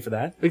going to pay for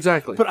that.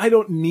 Exactly. But I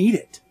don't need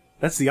it.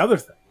 That's the other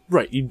thing.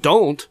 Right, you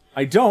don't.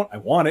 I don't. I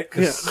want it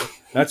because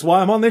that's why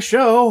I'm on this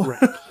show.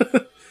 Right.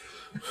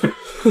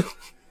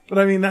 But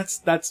I mean,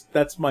 that's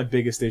my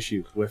biggest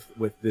issue with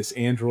this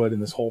Android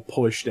and this whole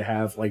push to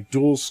have like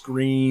dual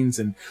screens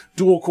and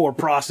dual core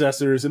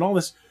processors and all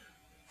this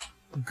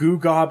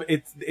googob.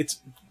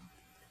 It's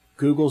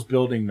Google's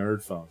building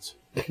nerd phones.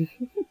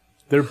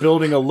 They're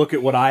building a look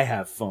at what I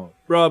have phone.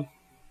 Rob,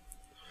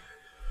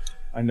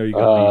 I know you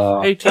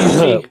got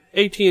beef.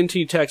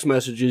 AT&T text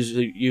messages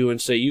you and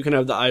say you can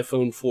have the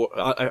iPhone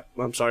 4.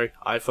 I'm sorry,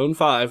 iPhone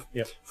 5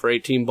 Yep. for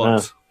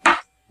 $18.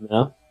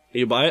 No?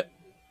 You buy it?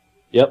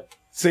 Yep.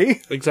 See?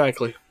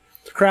 Exactly.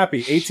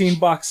 Crappy.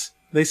 $18.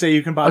 They say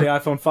you can buy the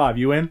iPhone 5.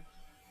 You in?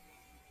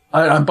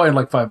 I'm buying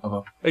like 5 of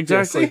them.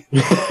 Exactly.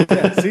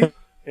 Yeah, see?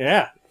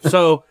 Yeah.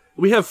 So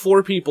we have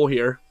 4 people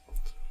here.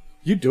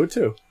 You'd do it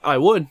too. I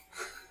would.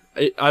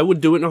 I would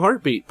do it in a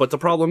heartbeat. But the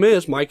problem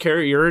is my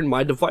carrier and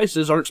my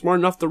devices aren't smart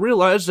enough to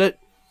realize that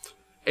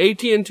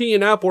AT&T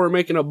and Apple are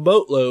making a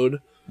boatload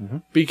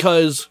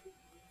because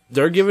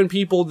they're giving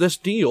people this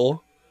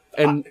deal.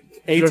 And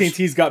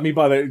AT&T's got me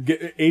by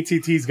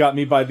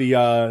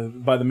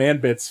the man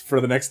bits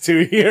for the next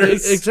 2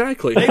 years.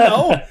 Exactly. They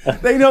know.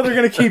 They know they're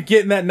going to keep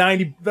getting that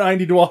 $90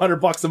 to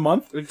 $100 a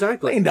month.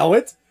 Exactly. They know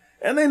it.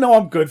 And they know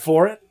I'm good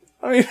for it.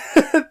 I mean,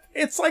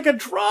 it's like a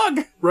drug.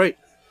 Right.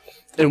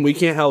 And we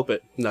can't help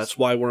it. And that's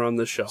why we're on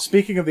this show.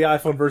 Speaking of the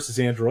iPhone versus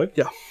Android.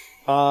 Yeah.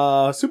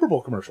 Super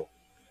Bowl commercial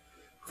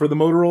for the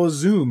Motorola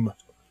Zoom.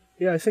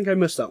 Yeah, I think I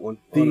missed that one.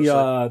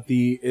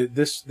 honestly.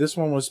 This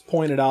one was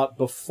pointed out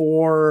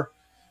before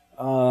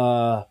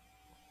the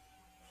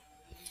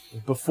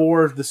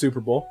Super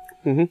Bowl.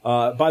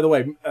 By the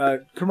way,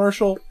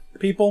 commercial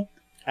people,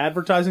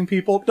 advertising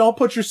people, don't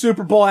put your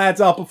Super Bowl ads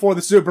out before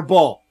the Super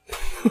Bowl,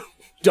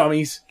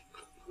 dummies.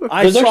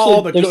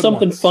 There's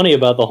something funny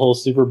about the whole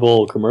Super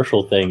Bowl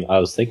commercial thing I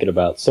was thinking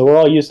about. So we're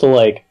all used to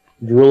like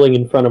drooling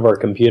in front of our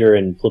computer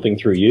and flipping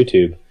through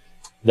YouTube.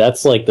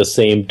 That's like the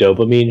same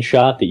dopamine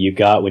shot that you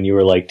got when you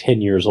were like 10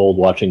 years old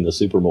watching the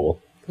Super Bowl.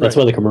 That's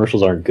why the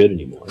commercials aren't good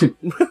anymore.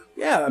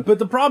 Yeah, but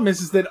the problem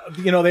is that,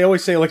 you know, they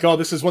always say like, oh,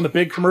 this is when the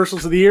big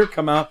commercials of the year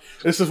come out.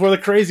 This is where the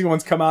crazy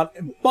ones come out.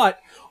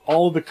 But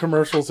all of the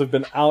commercials have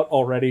been out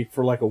already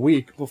for like a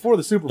week before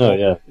the Super Bowl. Oh,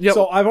 yeah. Yep.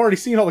 So I've already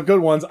seen all the good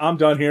ones. I'm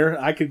done here.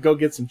 I could go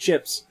get some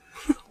chips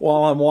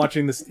while I'm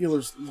watching the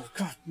Steelers. Oh,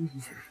 God,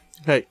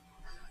 Hey,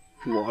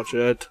 watch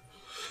it.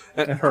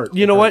 it hurt.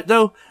 You know what,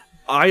 though?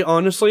 I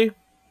honestly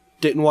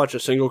didn't watch a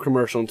single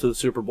commercial into the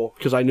Super Bowl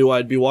because I knew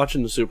I'd be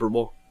watching the Super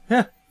Bowl.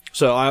 Yeah.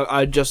 So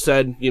I just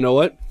said, you know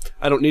what?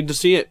 I don't need to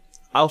see it.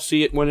 I'll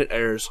see it when it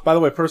airs. By the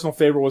way, personal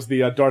favorite was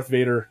the Darth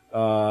Vader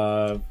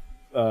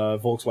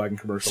Volkswagen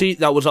commercial. See,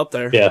 that was up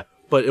there. Yeah.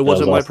 But it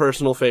wasn't was my awesome.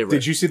 personal favorite.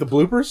 Did you see the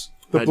bloopers?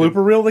 The I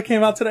blooper reel that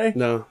came out today?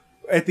 No.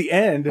 At the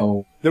end,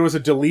 Oh. there was a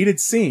deleted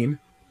scene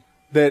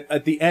that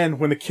at the end,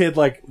 when the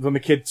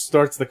kid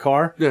starts the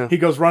car, Yeah. he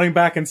goes running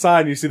back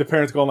inside and you see the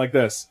parents going like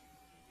this.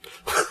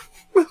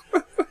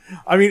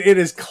 I mean, it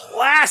is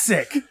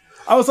classic.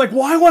 I was like,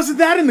 why wasn't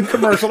that in the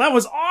commercial? That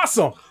was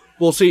awesome.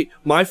 Well, see,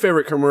 my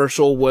favorite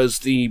commercial was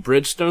the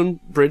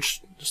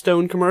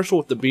Bridgestone commercial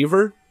with the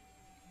beaver.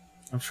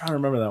 I'm trying to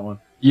remember that one.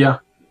 Yeah.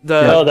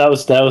 Oh, that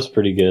was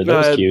pretty good.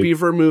 That was cute.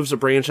 Beaver moves a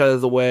branch out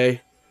of the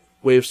way,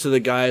 waves to the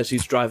guy as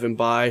he's driving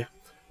by.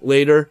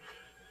 Later,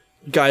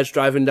 guy's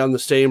driving down the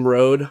same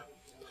road.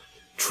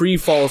 Tree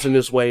falls in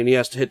his way and he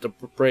has to hit the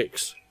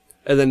brakes.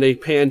 And then they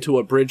pan to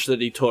a bridge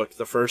that he took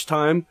the first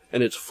time,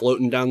 and it's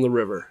floating down the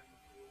river.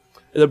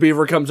 And the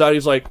beaver comes out,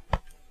 he's like,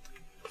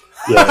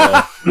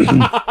 Yeah.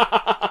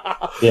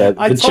 Yeah,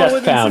 I the totally chest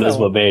didn't pound see is that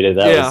what one. made it.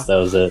 That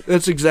was it.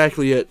 that's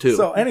exactly it, too.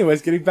 So,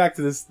 anyways, getting back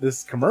to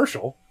this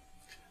commercial,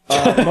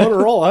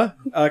 Motorola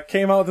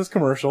came out with this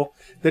commercial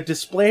that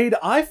displayed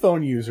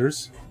iPhone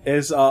users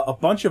as a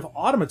bunch of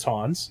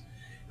automatons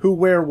who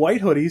wear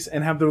white hoodies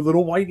and have their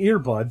little white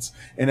earbuds,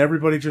 and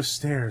everybody just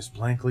stares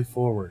blankly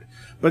forward.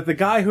 But the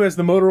guy who has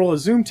the Motorola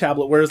Zoom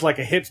tablet wears like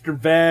a hipster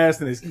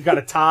vest, and he's got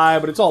a tie,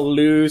 but it's all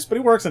loose, but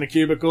he works in a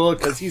cubicle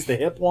because he's the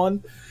hip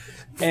one.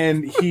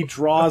 And he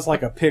draws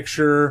like a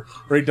picture,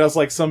 or he does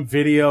like some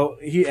video.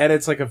 He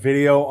edits like a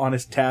video on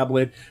his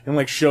tablet and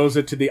like shows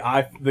it to the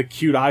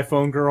cute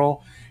iPhone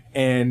girl,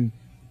 and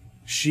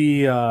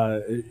she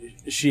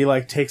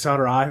like takes out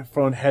her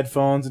iPhone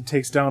headphones and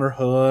takes down her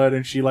hood,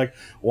 and she like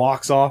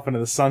walks off into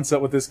the sunset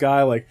with this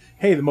guy. Like,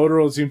 hey, the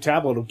Motorola Zoom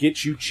tablet will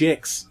get you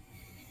chicks.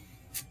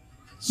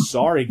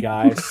 Sorry,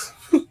 guys.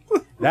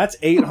 That's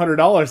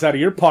 $800 out of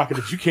your pocket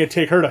that you can't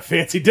take her to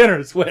fancy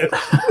dinners with.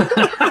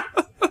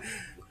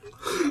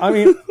 I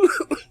mean,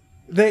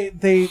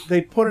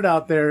 they put it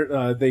out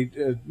there.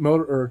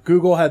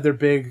 Google had their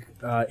big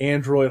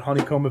Android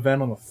Honeycomb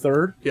event on the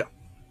 3rd. Yeah.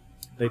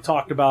 They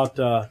talked about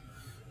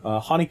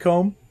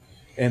Honeycomb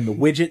and the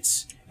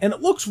widgets, and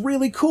it looks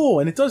really cool,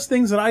 and it does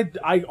things that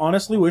I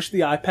honestly wish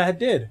the iPad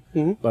did.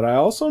 Mm-hmm. But I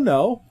also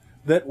know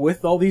that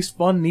with all these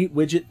fun, neat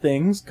widget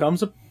things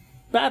comes a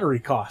battery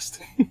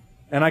cost.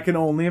 And I can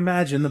only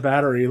imagine the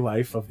battery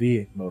life of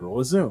the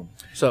Motorola Zoom.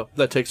 So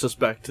that takes us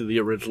back to the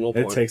original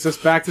point. It takes us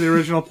back to the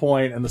original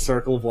point, and the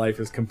circle of life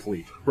is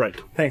complete. Right.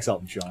 Thanks,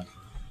 Elton John.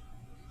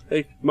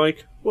 Hey,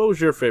 Mike, what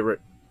was your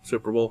favorite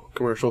Super Bowl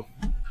commercial?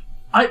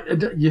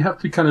 You have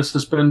to kind of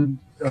suspend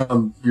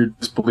your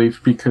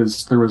disbelief,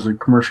 because there was a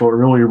commercial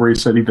earlier where he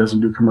said he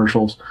doesn't do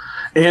commercials,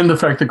 and the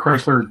fact that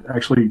Chrysler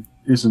actually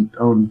isn't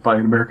owned by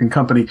an American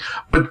company.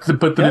 But the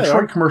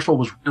Detroit commercial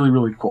was really,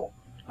 really cool.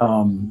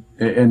 And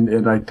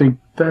I think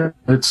that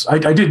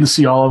I didn't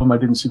see all of them. I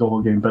didn't see the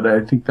whole game, but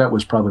I think that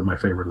was probably my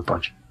favorite of the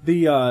bunch.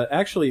 I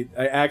actually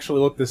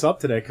looked this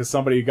up today because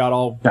somebody got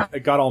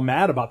all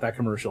mad about that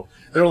commercial.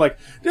 They were like,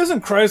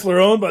 "Isn't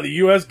Chrysler owned by the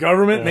U.S.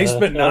 government? And they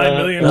spent $9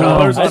 million on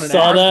I an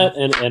saw ad?"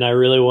 that, and I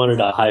really wanted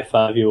to high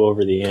five you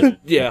over the end.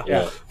 Yeah.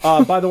 Yeah.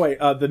 By the way,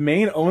 the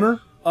main owner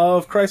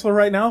of Chrysler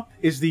right now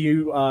is the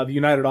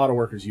United Auto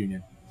Workers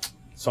Union.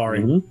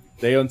 Sorry. Mm-hmm.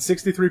 They own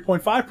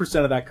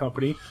 63.5% of that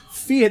company.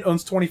 Fiat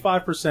owns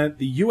 25%.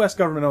 The U.S.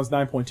 government owns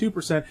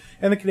 9.2%.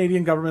 And the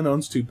Canadian government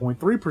owns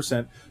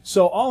 2.3%.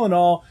 So all in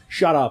all,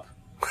 shut up.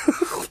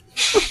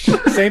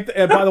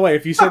 By the way,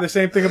 if you say the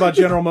same thing about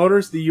General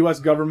Motors, the U.S.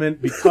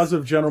 government, because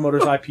of General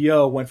Motors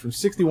IPO, went from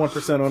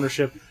 61%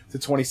 ownership to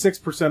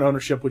 26%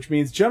 ownership, which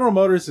means General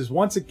Motors is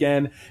once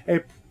again a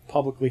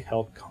publicly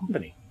held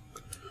company.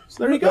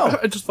 So there you go.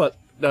 I just thought,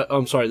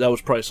 I'm sorry, that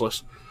was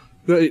priceless.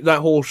 That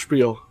whole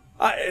spiel.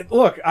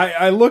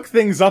 I look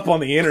things up on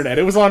the internet.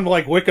 It was on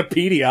like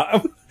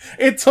Wikipedia.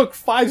 It took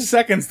 5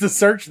 seconds to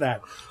search that.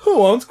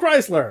 Who owns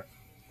Chrysler?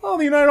 Oh,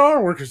 the United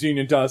Auto Workers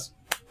Union does.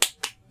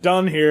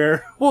 Done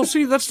here. Well,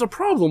 see, that's the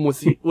problem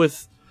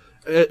with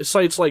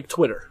sites like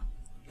Twitter.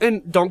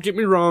 And don't get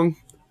me wrong,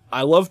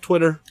 I love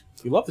Twitter.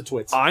 You love the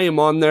twits. I am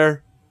on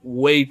there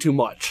way too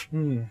much.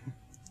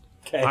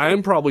 Okay. I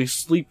am probably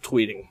sleep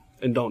tweeting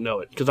and don't know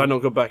it because I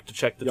don't go back to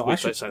check the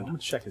tweets I send. I'm gonna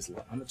check his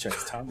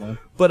timeline.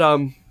 But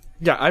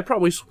yeah, I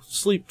probably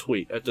sleep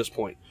tweet at this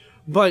point.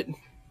 But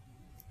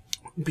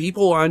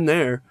people on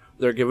there,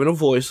 they're given a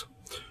voice,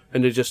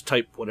 and they just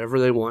type whatever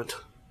they want.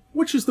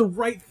 Which is the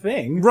right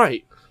thing.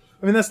 Right.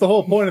 I mean, that's the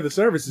whole point of the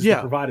service is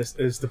Yeah.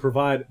 to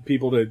provide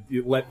people to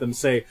let them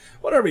say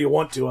whatever you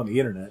want to on the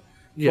internet.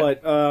 Yeah.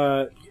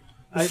 But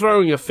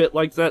Throwing a fit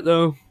like that,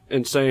 though,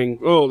 and saying,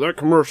 oh, that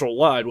commercial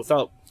lied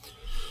without...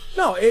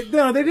 No,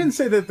 they didn't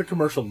say that the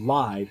commercial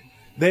lied.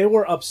 They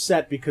were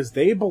upset because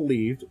they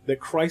believed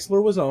that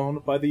Chrysler was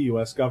owned by the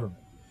U.S.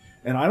 government.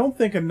 And I don't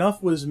think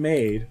enough was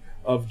made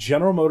of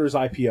General Motors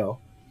IPO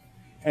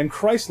and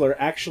Chrysler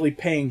actually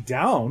paying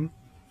down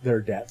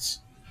their debts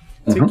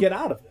to get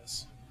out of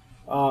this.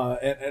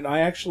 And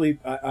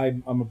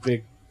I'm a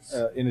big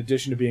in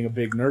addition to being a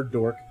big nerd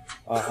dork,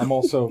 I'm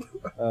also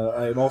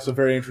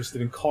very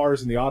interested in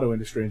cars and the auto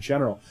industry in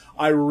general.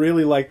 I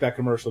really like that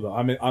commercial though.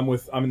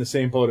 I'm in the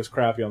same boat as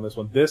Crappy on this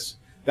one.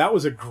 That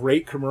was a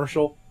great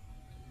commercial.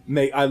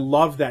 I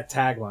love that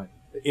tagline.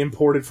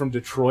 Imported from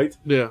Detroit.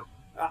 Yeah.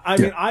 I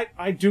mean,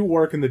 I do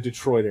work in the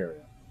Detroit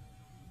area.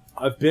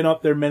 I've been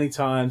up there many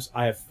times.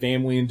 I have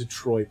family in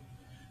Detroit.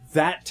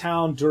 That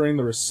town during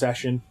the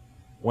recession,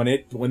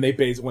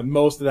 when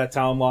most of that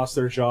town lost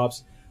their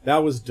jobs,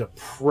 that was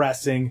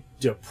depressing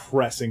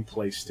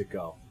place to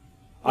go.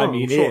 I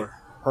mean, sure. It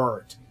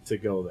hurt to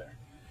go there.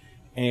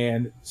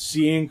 And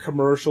seeing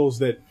commercials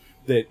that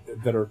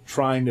are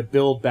trying to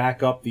build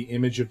back up the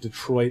image of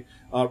Detroit.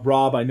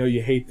 Rob, I know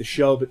you hate the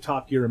show, but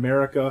Top Gear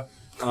America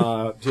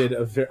did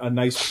a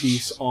nice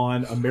piece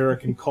on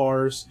American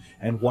cars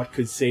and what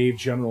could save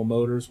General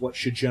Motors. What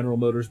should General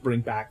Motors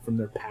bring back from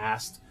their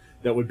past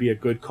that would be a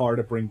good car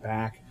to bring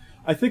back?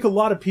 I think a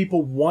lot of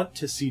people want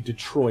to see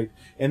Detroit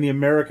and the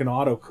American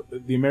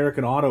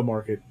auto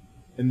market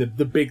and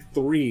the big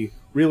three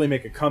really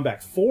make a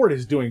comeback. Ford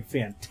is doing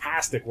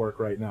fantastic work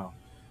right now.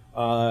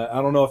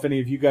 I don't know if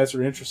any of you guys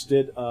are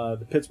interested.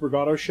 The Pittsburgh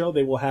Auto Show,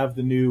 they will have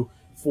the new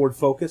Ford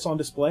Focus on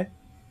display.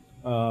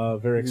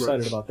 Very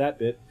excited about that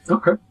bit.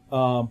 Okay.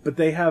 But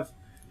they have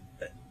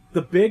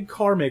the big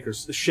car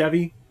makers, the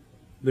Chevy,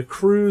 the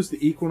Cruze,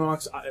 the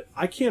Equinox.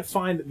 I can't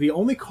find the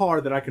only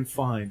car that I can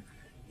find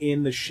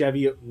in the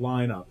Chevy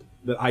lineup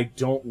that I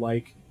don't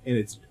like, and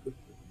it's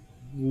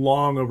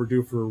long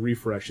overdue for a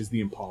refresh, is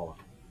the Impala.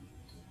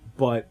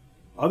 But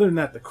other than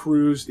that, the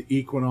Cruze, the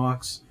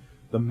Equinox,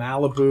 the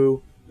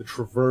Malibu, the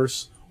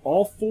Traverse,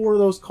 all four of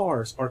those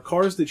cars are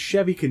cars that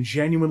Chevy can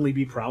genuinely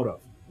be proud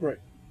of. Right.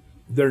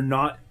 They're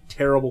not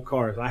terrible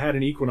cars. I had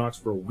an Equinox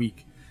for a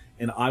week,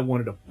 and I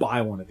wanted to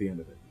buy one at the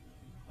end of it.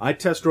 I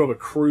test drove a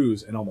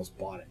Cruze and almost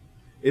bought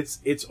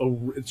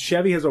it.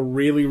 Chevy has a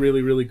really,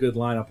 really, really good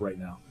lineup right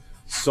now.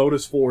 So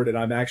does Ford, and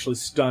I'm actually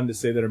stunned to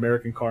say that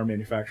American car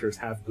manufacturers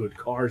have good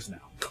cars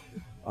now.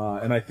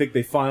 And I think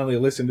they finally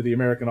listened to the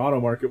American auto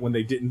market when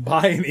they didn't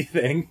buy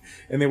anything,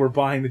 and they were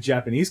buying the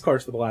Japanese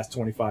cars for the last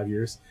 25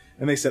 years.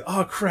 And they said,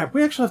 oh, crap,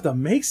 we actually have to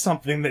make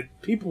something that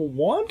people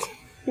want?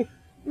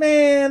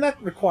 Man, that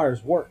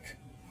requires work.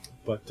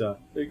 But there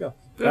you go.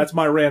 That's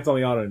my rant on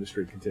the auto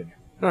industry. Continue.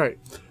 All right.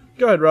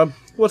 Go ahead, Rob.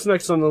 What's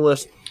next on the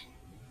list?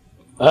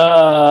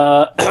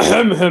 Let's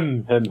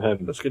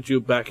get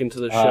you back into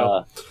the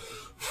show.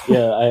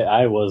 Yeah,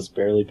 I was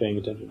barely paying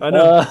attention. I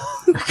know.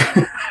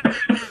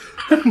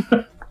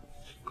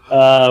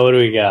 What do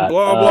we got?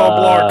 Blah, blah,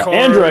 blah. Cars.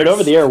 Android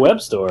over-the-air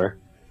web store.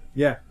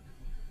 Yeah.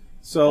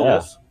 So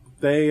Yes.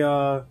 they,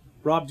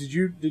 Rob, did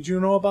you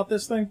know about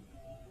this thing?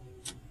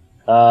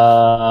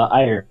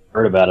 I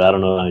heard about it. I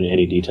don't know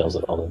any details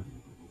at all.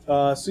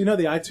 So you know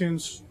the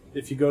iTunes.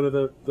 If you go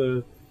to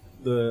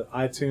the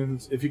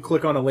iTunes, if you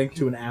click on a link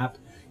to an app,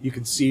 you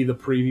can see the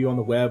preview on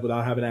the web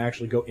without having to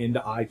actually go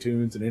into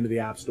iTunes and into the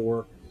App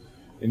Store,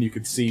 and you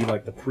can see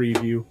like the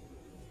preview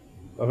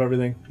of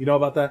everything. You know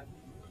about that?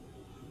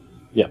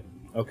 Yep.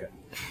 Okay.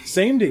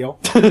 Same deal,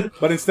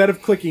 but instead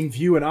of clicking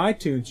View in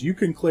iTunes, you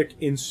can click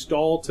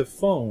Install to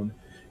Phone,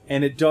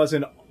 and it does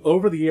an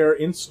over-the-air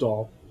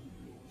install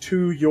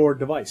to your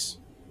device.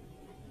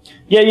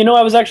 Yeah,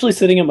 I was actually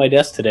sitting at my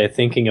desk today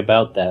thinking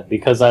about that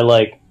because I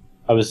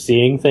was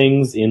seeing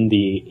things in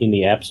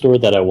the App Store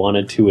that I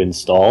wanted to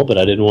install, but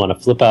I didn't want to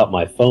flip out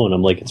my phone.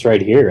 I'm like, it's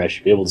right here. I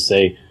should be able to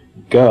say,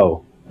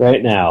 go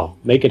right now,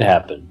 make it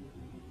happen.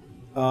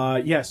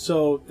 Yeah.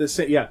 So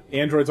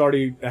Android's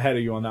already ahead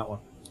of you on that one.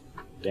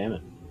 Damn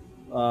it.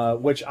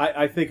 Which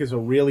I think is a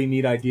really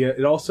neat idea.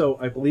 It also,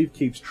 I believe,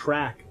 keeps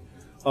track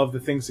of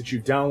the things that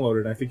you've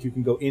downloaded. I think you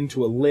can go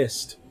into a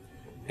list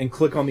and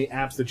click on the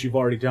apps that you've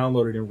already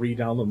downloaded and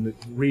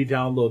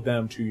re-download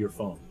them to your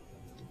phone.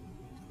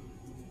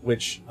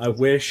 Which I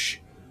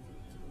wish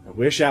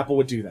Apple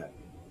would do that.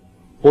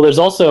 Well, there's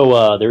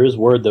also there is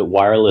word that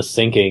wireless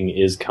syncing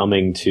is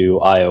coming to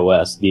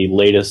iOS. The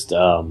latest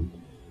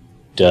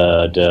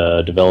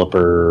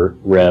developer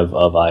rev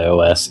of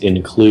iOS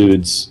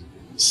includes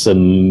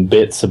some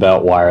bits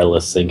about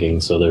wireless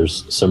syncing, so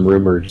there's some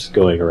rumors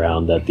going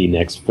around that the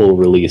next full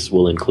release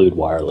will include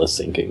wireless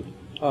syncing.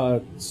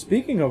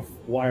 Speaking of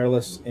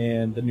wireless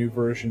and the new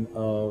version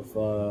of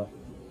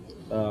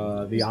the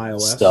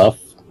iOS stuff,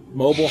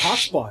 mobile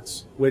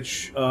hotspots,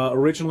 which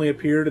originally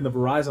appeared in the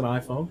Verizon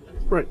iPhone,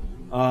 Right.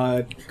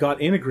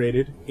 Got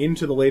integrated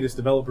into the latest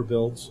developer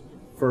builds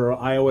for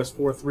iOS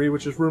 4.3,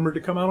 which is rumored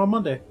to come out on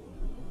Monday.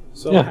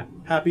 So Yeah.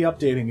 happy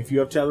updating. If you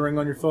have tethering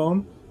on your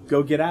phone,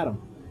 go get at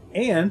them.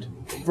 And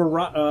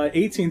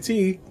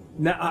AT&T,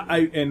 now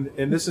and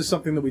this is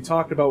something that we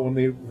talked about when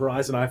the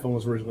Verizon iPhone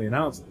was originally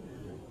announced.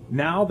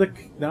 Now the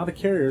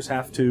carriers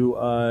have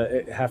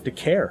to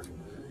care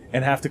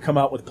and have to come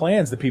out with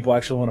plans that people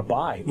actually want to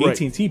buy.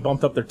 Right. AT&T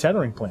bumped up their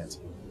tethering plans.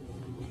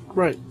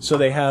 Right. So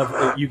they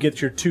have you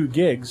get your 2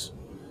 gigs,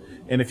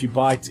 and if you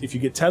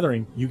get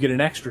tethering, you get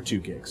an extra 2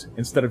 gigs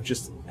instead of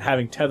just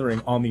having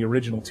tethering on the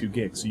original 2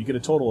 gigs. So you get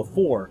a total of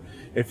 4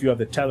 if you have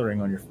the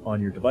tethering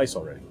on your device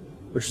already.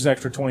 which is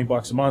extra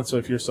 $20 a month. So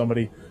if you're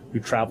somebody who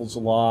travels a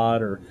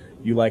lot, or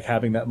you like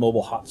having that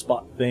mobile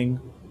hotspot thing,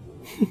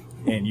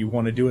 and you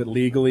want to do it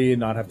legally and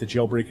not have to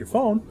jailbreak your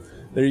phone,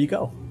 there you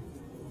go.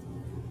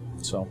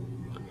 So,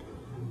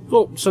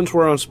 Well, since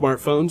we're on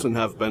smartphones and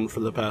have been for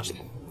the past,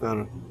 I don't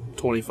know,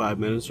 25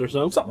 minutes or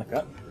so, something like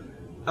that.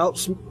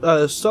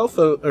 cell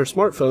phone or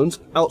smartphones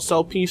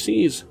outsell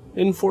PCs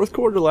in fourth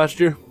quarter last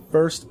year.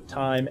 First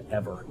time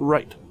ever.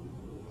 Right.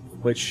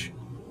 Which,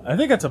 I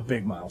think that's a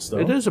big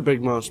milestone. It is a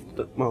big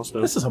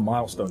milestone. This is a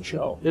milestone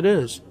show. It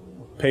is.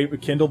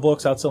 Kindle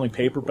books outselling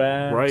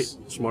paperbacks. Right.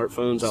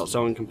 Smartphones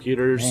outselling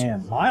computers.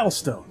 Man,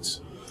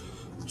 milestones.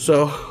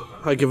 So,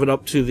 I give it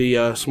up to the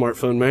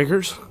smartphone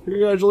makers.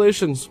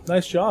 Congratulations.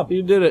 Nice job.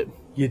 You did it.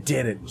 You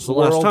did it. It's the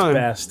last World's time.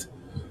 best.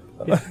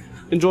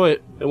 Enjoy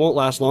it. It won't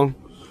last long.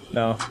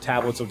 No,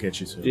 tablets will get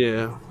you soon.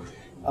 Yeah.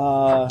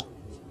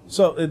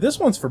 So this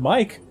one's for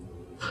Mike.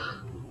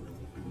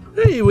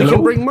 Hey, we Hello?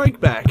 can bring Mike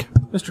back.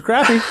 Mr.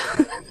 Crappy.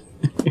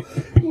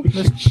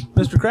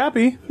 Mr.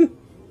 Crappy.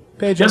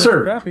 Page Yes, Mr.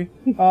 sir. Crappy.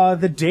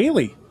 The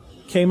Daily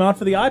came out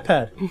for the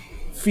iPad.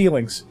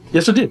 Feelings.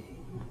 Yes, I did.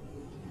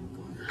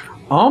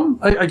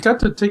 I got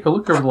to take a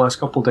look over the last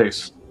couple of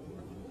days,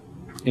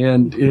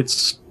 and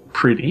it's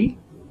pretty.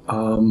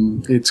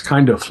 It's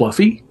kind of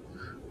fluffy,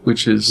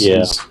 which is,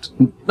 Yeah. is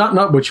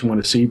not what you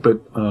want to see,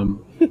 but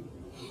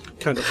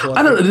Kind of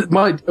I don't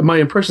know. My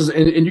impressions,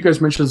 and you guys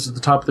mentioned this at the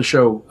top of the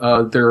show.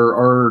 There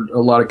are a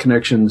lot of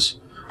connections,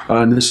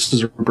 and this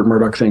is a Rupert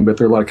Murdoch thing, but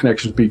there are a lot of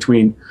connections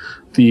between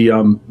the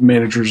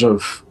managers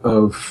of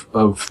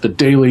the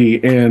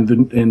Daily and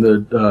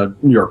the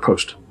New York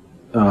Post,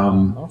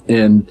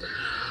 and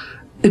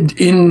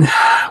in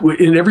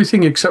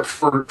everything except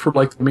for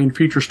like the main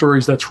feature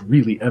stories, that's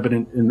really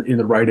evident in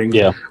the writing.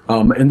 Yeah.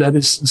 And that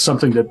is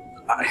something that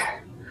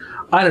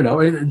I don't know.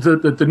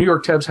 The New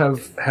York tabs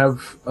have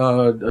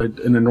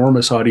an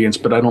enormous audience,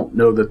 but I don't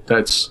know that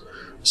that's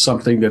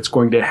something that's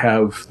going to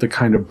have the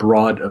kind of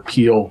broad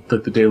appeal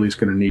that the Daily is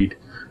going to need.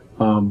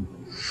 I'm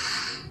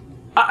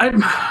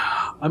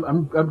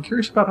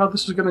curious about how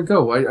this is going to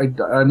go.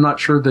 I'm not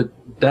sure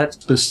that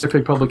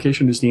specific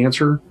publication is the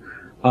answer.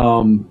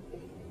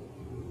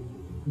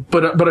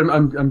 But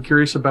I'm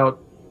curious about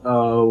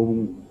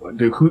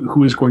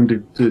who is going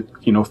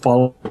to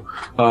follow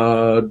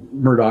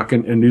Murdoch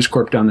and News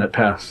Corp down that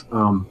path,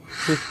 and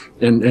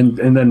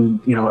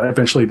then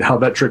eventually how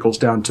that trickles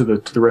down to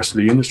the rest of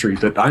the industry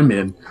that I'm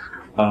in.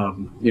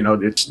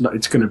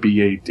 It's going to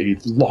be a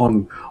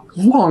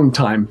long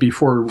time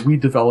before we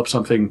develop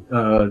something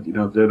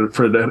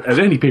that at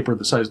any paper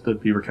the size of the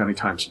Beaver County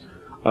Times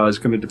is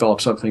going to develop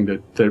something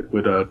that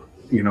would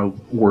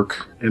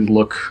work and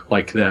look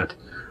like that.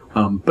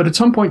 But at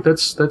some point,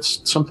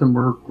 that's something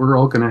we're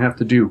all going to have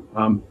to do.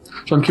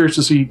 So I'm curious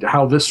to see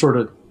how this sort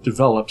of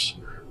develops.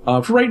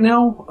 For right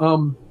now,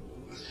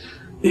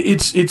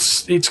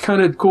 it's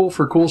kind of cool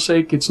for cool's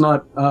sake. It's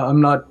not.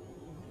 I'm not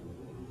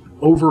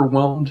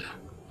overwhelmed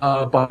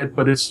by it,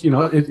 but it's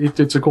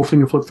it's a cool thing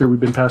to flip through. We've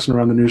been passing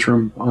around the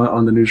newsroom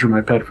on the newsroom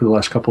iPad for the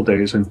last couple of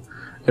days, and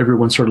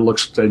everyone sort of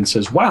looks and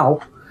says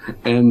 "Wow,"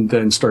 and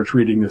then starts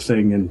reading the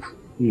thing, and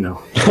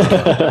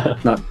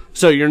not.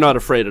 So you're not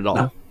afraid at all?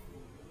 No.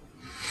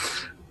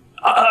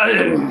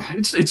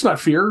 It's not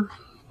fear.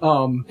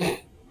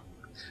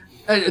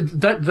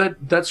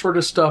 That sort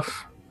of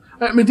stuff.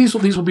 I mean, these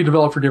will be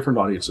developed for different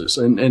audiences,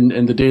 and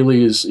the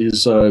Daily is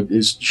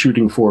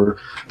shooting for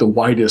the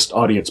widest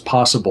audience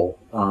possible.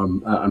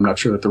 I'm not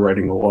sure that the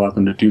writing will allow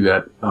them to do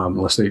that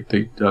unless they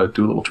do a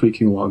little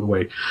tweaking along the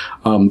way.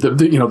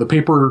 The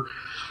paper.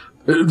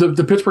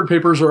 The Pittsburgh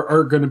papers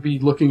are going to be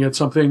looking at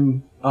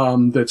something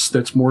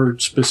that's more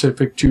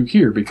specific to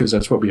here, because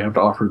that's what we have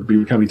to offer. The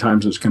Beaver County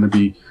Times is going to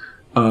be,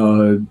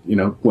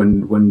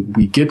 when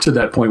we get to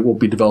that point, we'll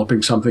be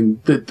developing something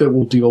that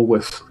will deal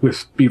with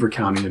Beaver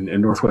County and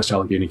Northwest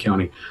Allegheny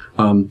County.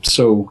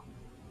 So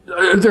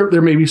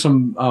there may be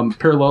some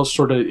parallels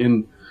sort of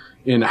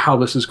in how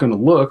this is going to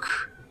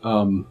look,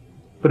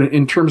 but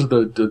in terms of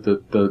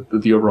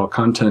the overall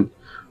content,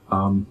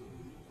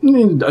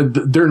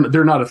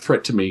 they're not a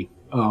threat to me.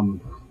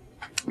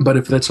 But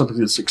if that's something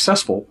that's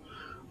successful,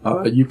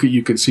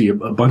 you could see a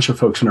bunch of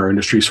folks in our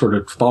industry sort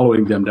of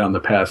following them down the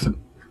path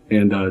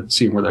and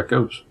seeing where that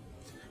goes.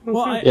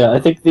 Well, I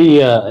think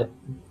the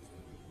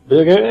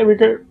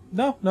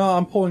No,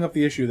 I'm pulling up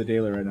the issue of the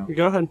Daily right now.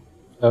 Go ahead.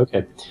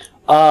 Okay.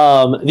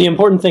 The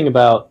important thing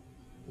about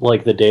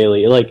the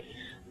Daily,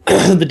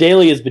 the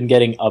Daily has been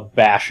getting a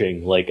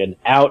bashing, an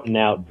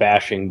out-and-out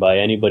bashing by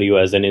anybody who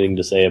has anything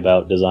to say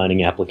about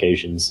designing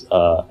applications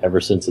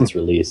ever since its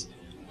release.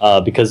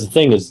 Because the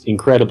thing is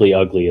incredibly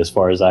ugly as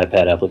far as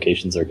iPad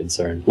applications are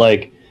concerned.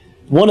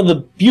 One of the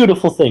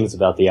beautiful things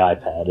about the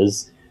iPad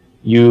is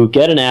you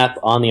get an app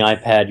on the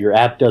iPad, your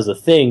app does a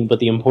thing, but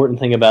the important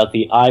thing about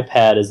the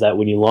iPad is that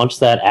when you launch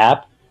that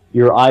app,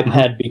 your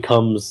iPad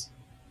becomes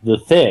the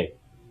thing.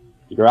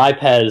 Your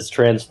iPad is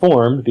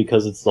transformed,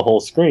 because it's the whole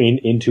screen,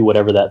 into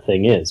whatever that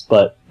thing is.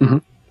 But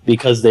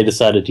because they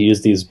decided to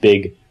use these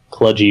big,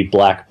 kludgy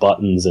black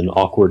buttons and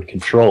awkward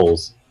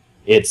controls,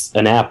 it's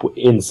an app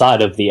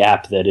inside of the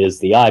app that is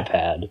the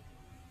iPad.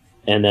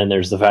 And then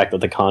there's the fact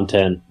that the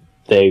content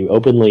they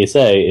openly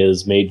say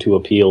is made to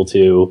appeal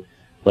to,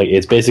 like,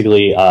 it's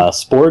basically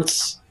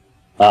sports,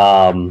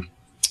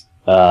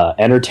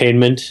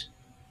 entertainment,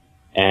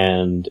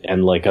 and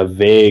like a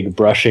vague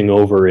brushing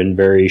over in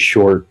very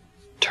short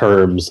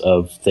terms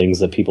of things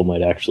that people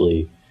might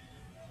actually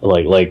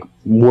like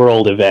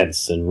world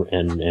events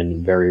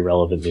and very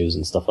relevant news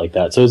and stuff like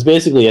that. So it's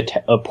basically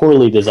a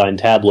poorly designed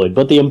tabloid.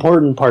 But the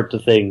important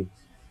the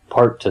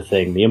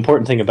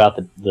important thing about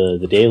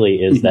the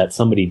Daily is that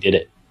somebody did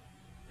it.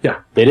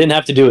 Yeah, they didn't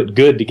have to do it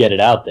good to get it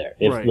out there.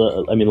 If Right.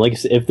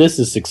 if this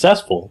is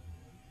successful,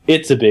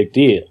 it's a big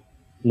deal.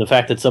 And the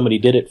fact that somebody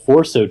did it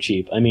for so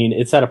cheap, I mean,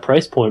 it's at a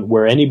price point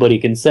where anybody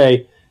can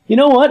say, you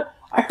know what,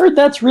 I heard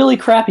that's really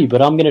crappy,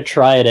 but I'm going to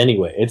try it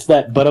anyway.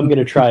 But I'm going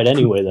to try it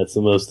anyway. That's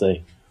the most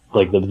thing,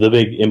 like the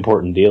big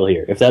important deal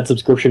here. If that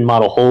subscription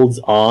model holds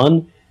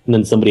on, and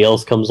then somebody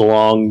else comes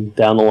along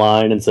down the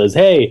line and says,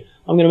 hey,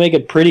 I'm going to make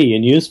it pretty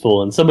and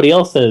useful, and somebody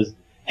else says,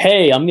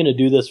 hey, I'm going to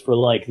do this for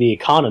like The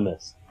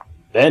Economist,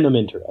 then I'm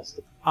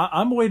interested.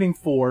 I'm waiting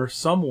for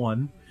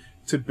someone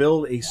to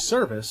build a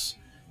service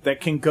that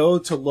can go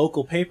to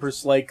local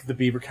papers like the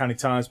Beaver County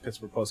Times,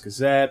 Pittsburgh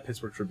Post-Gazette,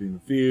 Pittsburgh Tribune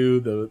Review,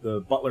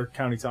 the Butler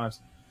County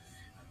Times,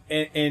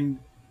 and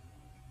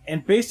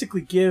basically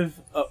give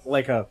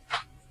like a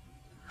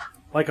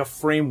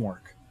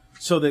framework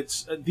so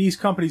that these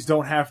companies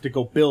don't have to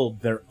go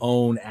build their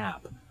own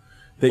app.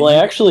 Well,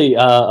 actually,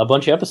 a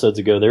bunch of episodes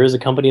ago, there is a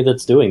company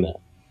that's doing that.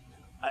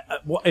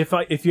 Well,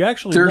 if you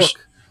actually There's-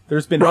 look,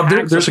 there's been Rob,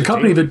 hacks there's a of the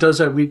company Daily. that does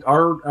that.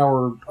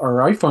 Our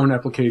iPhone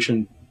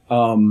application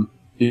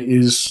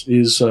is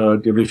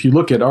if you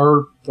look at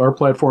our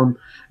platform,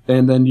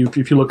 and then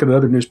if you look at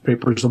other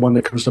newspapers, the one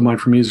that comes to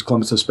mind for me is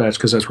Columbus Dispatch,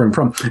 because that's where I'm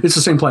from. It's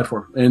the same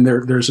platform, and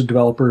there's a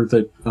developer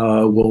that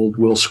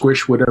will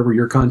squish whatever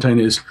your content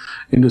is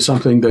into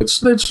something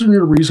that's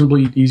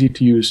reasonably easy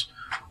to use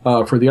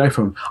for the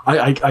iPhone.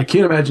 I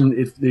can't imagine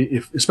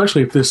if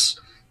especially if this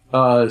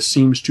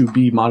seems to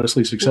be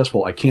modestly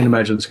successful, I can't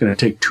imagine it's going to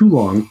take too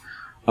long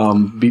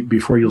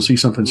before you'll see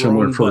something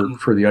similar Wrong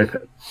for the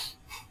iPad.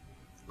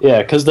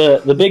 Yeah, because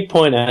the big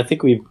point, and I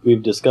think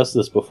we've discussed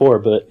this before,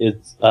 but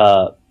it's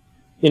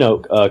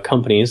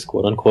companies,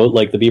 quote unquote,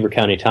 like the Beaver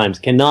County Times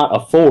cannot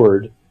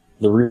afford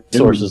the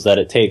resources that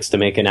it takes to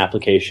make an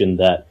application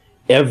that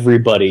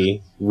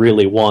everybody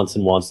really wants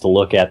to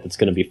look at, that's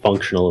going to be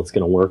functional, it's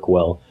going to work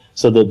well.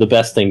 So the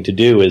best thing to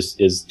do is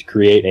to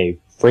create a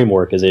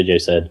framework, as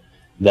AJ said,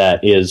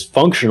 that is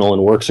functional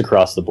and works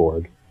across the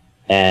board,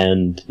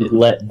 and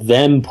let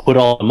them put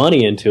all the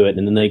money into it,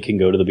 and then they can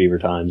go to the Beaver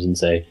Times and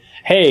say,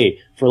 hey,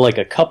 for like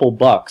a couple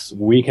bucks,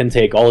 we can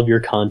take all of your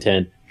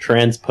content,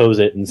 transpose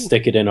it, and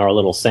stick it in our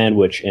little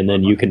sandwich, and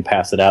then you can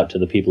pass it out to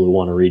the people who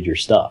want to read your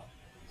stuff.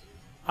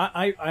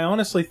 I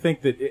honestly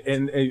think that,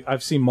 and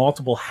I've seen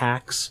multiple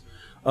hacks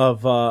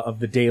of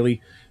the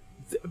Daily.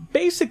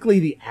 Basically,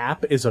 the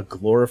app is a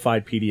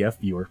glorified PDF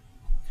viewer.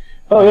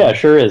 Oh yeah,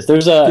 sure is.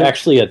 There's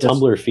actually a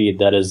Tumblr feed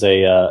that is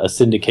a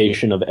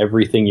syndication of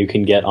everything you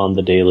can get on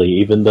the Daily,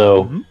 even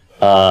though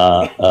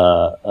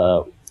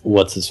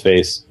what's his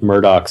face,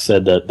 Murdoch,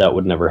 said that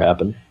would never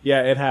happen.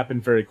 Yeah, it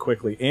happened very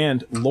quickly.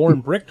 And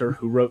Lauren Brichter,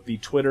 who wrote the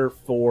Twitter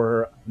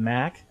for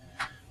Mac,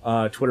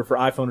 Twitter for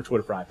iPhone, and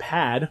Twitter for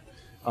iPad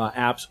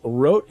apps,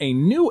 wrote a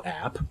new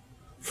app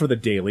for the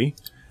Daily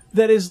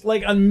that is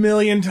like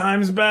 1,000,000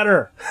 times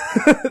better.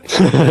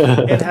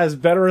 It has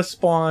better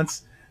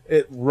response,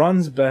 it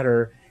runs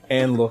better,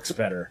 and looks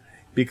better.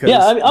 Because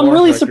Yeah, I'm Lauren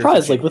really Brichter's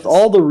surprised. a Like, with genius.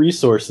 all the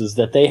resources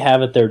that they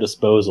have at their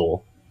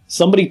disposal,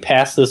 somebody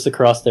passed this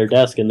across their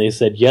desk and they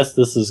said, yes,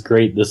 this is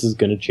great, this is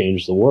going to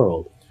change the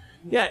world.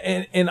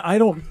 Yeah, and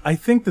I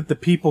think that the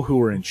people who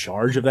were in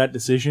charge of that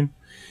decision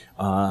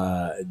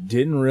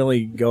didn't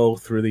really go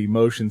through the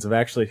motions of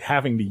actually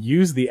having to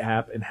use the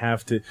app and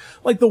have to,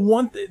 like,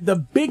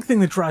 the big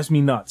thing that drives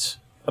me nuts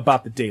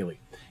about the Daily.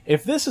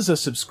 If this is a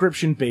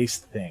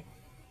subscription-based thing,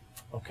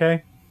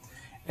 okay,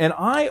 and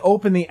I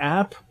open the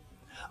app,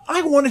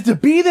 I want it to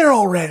be there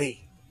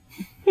already.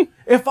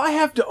 If I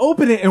have to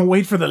open it and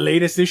wait for the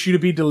latest issue to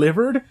be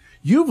delivered,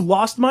 you've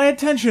lost my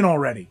attention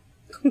already.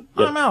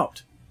 I'm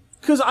out.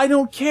 Because I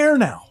don't care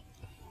now.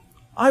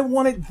 I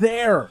want it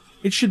there.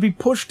 It should be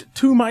pushed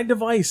to my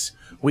device.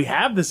 We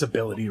have this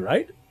ability,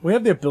 right? We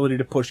have the ability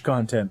to push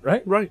content,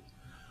 right? Right.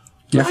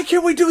 Yeah. Why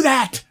can't we do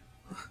that?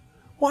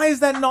 Why is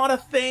that not a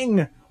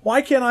thing?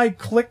 Why can't I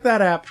click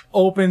that app,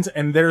 opens,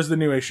 and there's the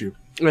new issue?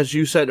 As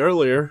you said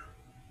earlier,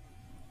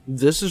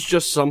 this is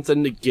just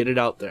something to get it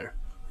out there.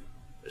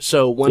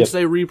 So once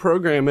they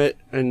reprogram it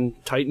and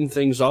tighten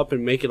things up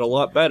and make it a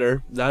lot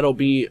better, that'll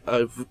be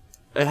it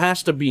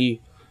has to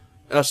be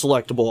a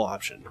selectable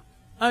option.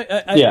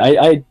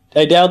 I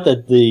doubt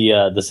that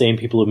the same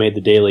people who made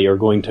the Daily are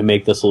going to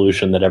make the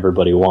solution that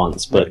everybody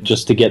wants, but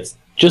just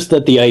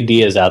that the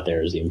idea is out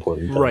there is the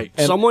important thing. Right.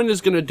 Someone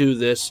is going to do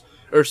this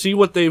or see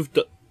what they've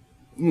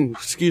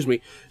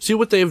see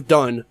what they've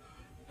done,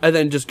 and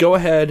then just go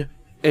ahead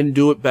and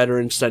do it better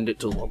and send it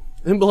to them.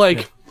 And be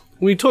like,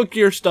 we took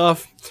your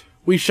stuff,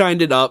 we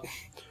shined it up,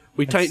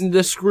 we tightened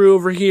this screw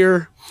over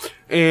here,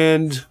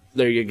 and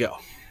there you go.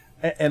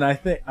 And I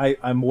think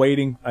I'm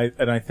waiting,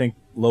 and I think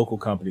local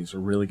companies are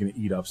really going to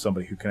eat up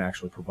somebody who can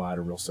actually provide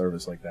a real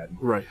service like that.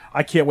 Right.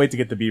 I can't wait to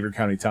get the Beaver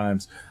County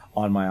Times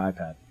on my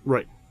iPad.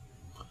 Right.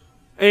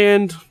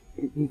 And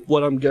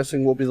what I'm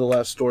guessing will be the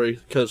last story,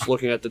 because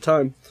looking at the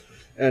time,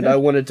 and I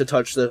wanted to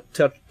touch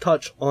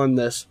on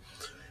this.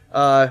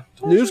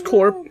 News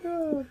Corp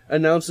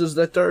announces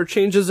that there are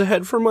changes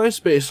ahead for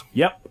MySpace.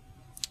 Yep.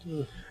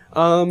 They've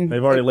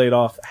already laid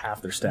off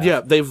half their staff.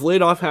 Yeah, they've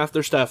laid off half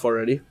their staff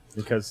already.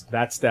 Because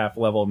that staff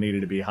level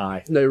needed to be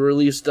high. They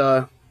released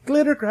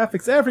Glitter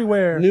graphics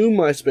everywhere. new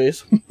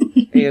MySpace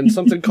and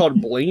something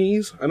called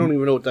Blingies. I don't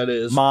even know what that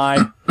is.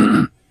 I'm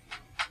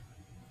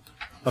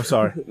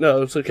sorry.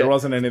 No, it's okay. There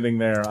wasn't anything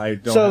there. I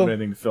don't have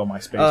anything to fill my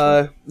space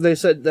with. They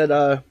said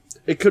that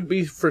it could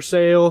be for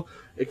sale.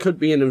 It could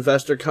be an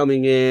investor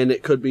coming in.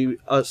 It could be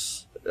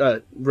us,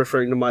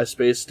 referring to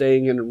MySpace,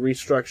 staying in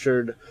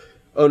restructured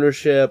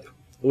ownership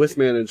with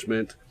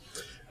management.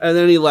 And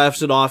then he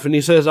laughs it off and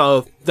he says,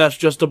 oh, that's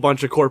just a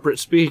bunch of corporate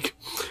speak.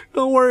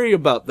 Don't worry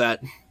about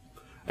that.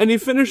 And he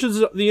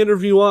finishes the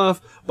interview off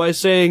by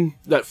saying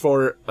that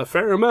for a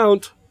fair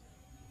amount,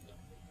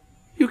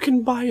 you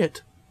can buy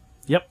it.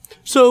 Yep.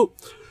 So,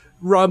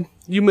 Rob,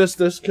 you missed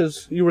this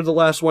because you were the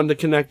last one to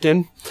connect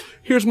in.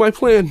 Here's my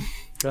plan.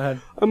 Go ahead.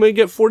 I'm going to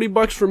get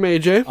 $40 from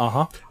AJ.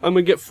 Uh-huh. I'm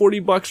going to get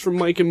 $40 from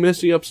Mike and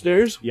Missy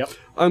upstairs. Yep.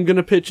 I'm going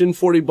to pitch in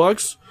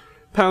 $40.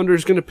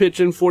 Pounder's going to pitch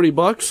in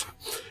 $40.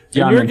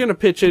 Yeah, And you're going to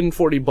pitch in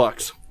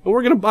 $40. And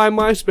we're going to buy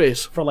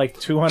MySpace. For like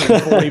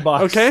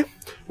 $240. Okay?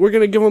 We're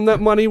going to give them that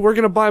money. We're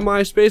going to buy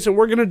MySpace. And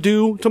we're going to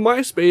do to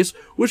MySpace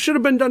what should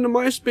have been done to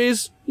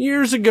MySpace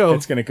years ago.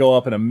 It's going to go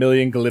up in a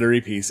million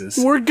glittery pieces.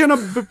 We're going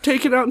to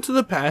take it out into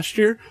the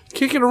pasture,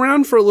 kick it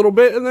around for a little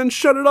bit, and then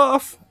shut it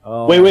off.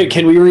 Wait,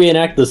 can we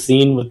reenact the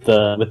scene with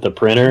the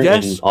printer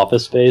Yes. in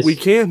Office Space? We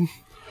can.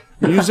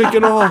 Music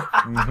and all.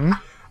 Mm-hmm.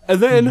 And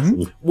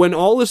then, when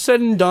all is said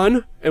and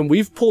done, and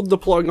we've pulled the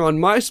plug on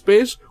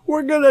MySpace,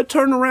 we're gonna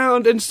turn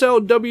around and sell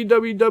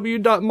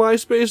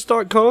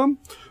www.myspace.com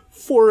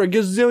for a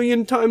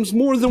gazillion times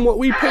more than what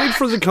we paid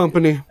for the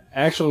company.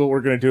 Actually, what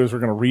we're going to do is we're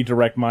going to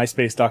redirect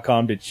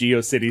MySpace.com to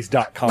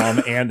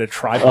GeoCities.com and to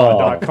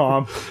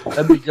Tripod.com.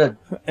 That'd be good.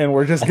 And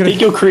we're just I going think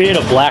to... you'll create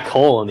a black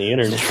hole in the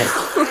internet.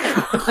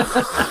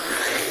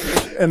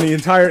 And the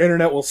entire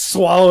internet will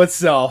swallow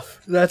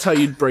itself. That's how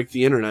you'd break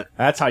the internet.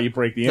 That's how you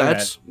break the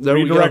internet. There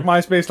we Redirect go.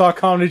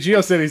 MySpace.com to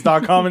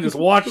GeoCities.com and just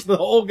watch the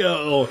whole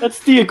go. That's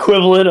the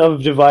equivalent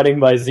of dividing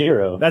by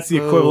zero. That's the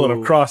equivalent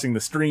of crossing the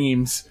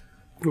streams.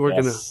 We're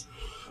Yes.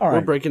 All we're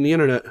right. breaking the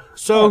internet.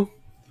 So,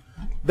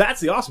 That's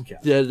the awesome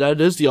cast. yeah, that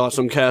is the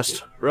awesome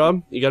cast.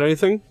 Rob, you got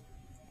anything?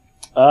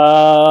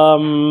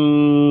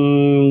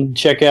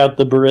 Check out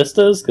the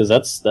baristas because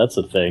that's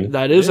a thing.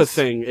 That is a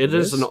thing. It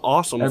is an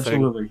awesome thing.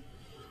 Absolutely.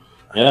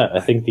 Yeah, I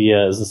think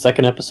is the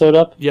second episode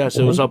up. Yes,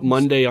 it was up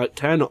Monday at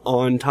 10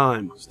 on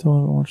time. Still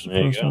haven't watched the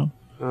There you first go. one.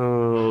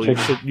 Oh,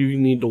 you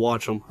need to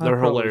watch them. They're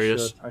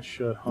hilarious. I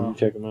should, huh?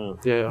 Check them out.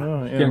 Yeah.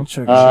 Oh, yeah, I'll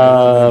check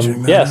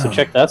Yeah, so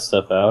check that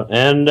stuff out.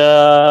 And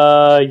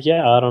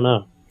yeah, I don't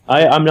know.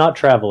 I'm not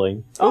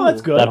traveling. Oh,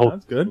 that's good. That whole-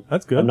 That's good.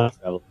 That's I'm good. not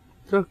traveling.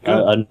 Good.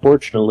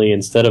 Unfortunately,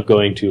 instead of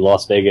going to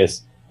Las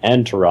Vegas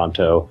and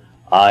Toronto,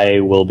 I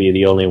will be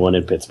the only one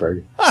in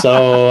Pittsburgh.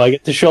 So I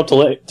get to show up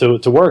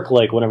to work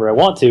like whenever I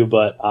want to,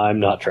 but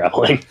I'm not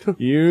traveling.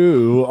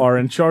 You are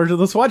in charge of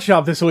the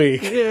sweatshop this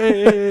week.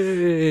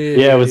 Yay.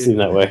 Yeah, it would seem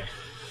that way.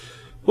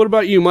 What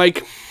about you,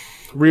 Mike?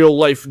 Real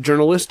life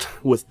journalist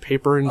with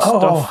paper and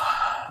stuff.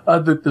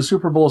 The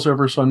Super Bowl's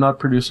over, so I'm not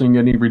producing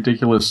any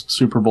ridiculous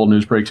Super Bowl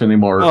news breaks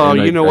anymore. Oh,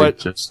 and you know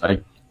what?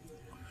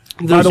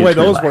 By the way,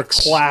 those were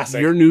relax.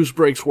 classic. Your news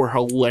breaks were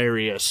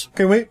hilarious.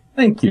 Can we?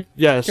 Thank you.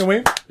 Yes. Can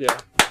we? Yeah.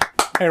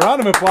 Hey, round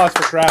of applause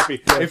for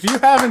Crappy. If you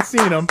haven't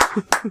seen them,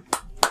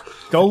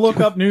 go look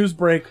up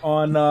Newsbreak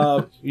on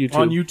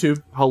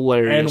YouTube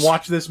Hilarious. and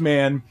watch this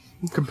man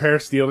compare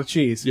steel to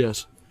cheese.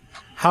 Yes.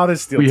 How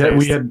does steel We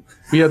taste?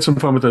 had some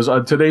fun with those.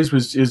 Today's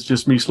is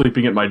just me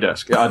sleeping at my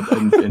desk,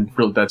 and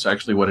really, that's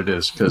actually what it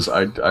is because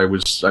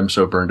I'm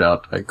so burned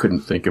out I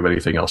couldn't think of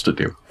anything else to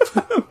do.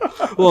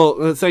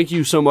 Well, thank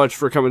you so much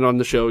for coming on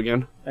the show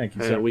again. Thank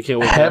you, sir. We can't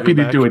wait to have Happy you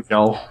to back. do it,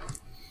 y'all.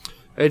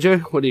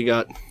 AJ, what do you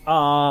got?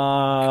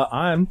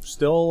 I'm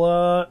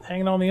still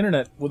hanging on the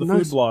internet with a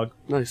Nice. food blog.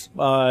 Nice.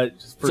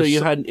 Just for So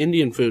you had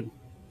Indian food.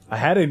 I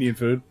had Indian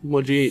food.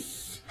 What'd you eat?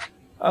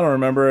 I don't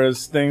remember.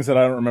 It's things that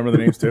I don't remember the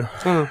names to.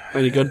 Oh,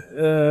 any good?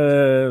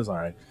 It was all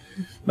right.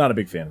 Not a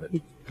big fan of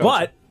it.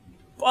 But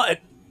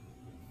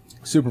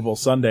Super Bowl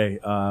Sunday,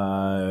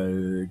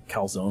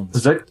 calzones.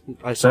 Is that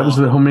I saw. that was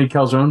the homemade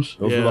calzones?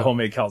 Those were Yeah. the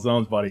homemade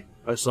calzones, buddy.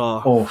 I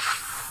saw. Oh,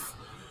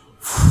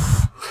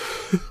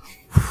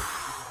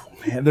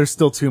 Man, there's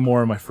still two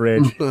more in my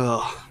fridge.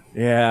 Ugh.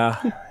 Yeah.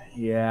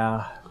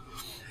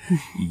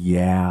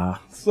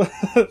 So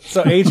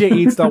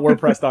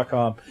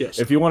AJEats.wordpress.com. Yes.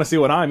 If you want to see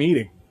what I'm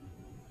eating.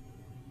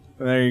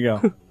 There you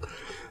go.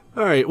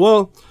 All right.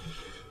 Well,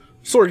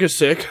 Sorg is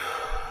sick.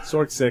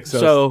 Sork's sick,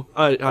 So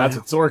that's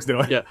what Sork's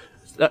doing. yeah,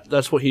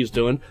 that's what he's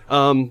doing.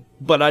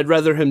 But I'd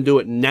rather him do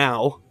it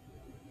now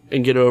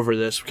and get over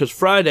this, because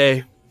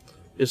Friday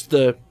is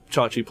the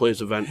Chachi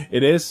Plays event.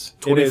 It is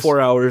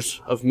 24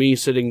 hours of me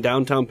sitting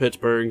downtown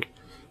Pittsburgh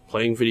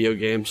playing video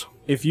games.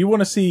 If you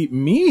want to see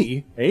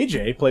me,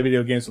 AJ, play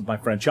video games with my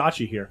friend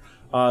Chachi here,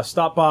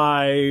 stop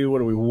by,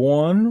 what are we,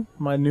 1?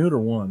 Am I nude or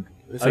 1?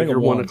 I think you're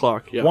 1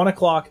 o'clock. Yeah. 1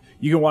 o'clock.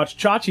 You can watch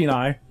Chachi and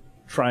I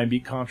try and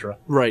beat Contra.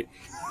 Right.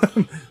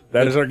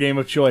 That is our game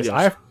of choice.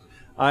 Yes.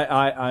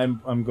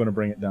 I'm going to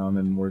bring it down,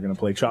 and we're going to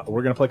play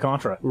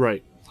Contra.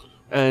 Right.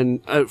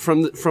 And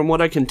from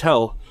what I can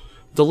tell,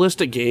 the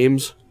list of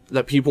games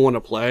that people want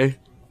to play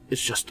is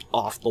just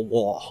off the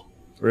wall.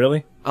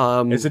 Really?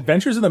 Is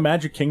Adventures in the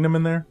Magic Kingdom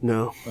in there?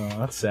 No. Oh,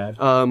 that's sad.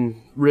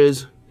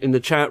 Riz in the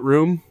chat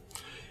room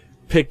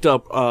picked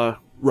up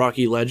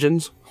Rocky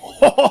Legends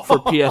for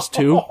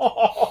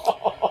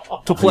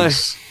PS2 to play.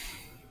 Nice.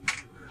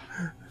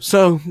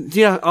 So,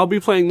 yeah, I'll be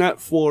playing that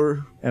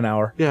for... An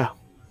hour. Yeah.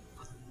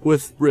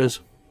 With Riz.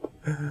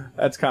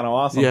 That's kind of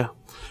awesome. Yeah.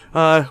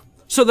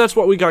 So that's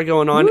what we got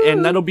going on,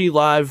 and that'll be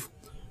live.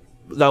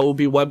 That will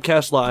be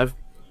webcast live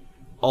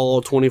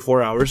all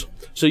 24 hours.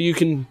 So you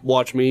can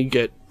watch me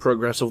get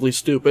progressively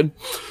stupid.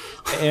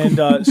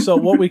 And so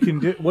what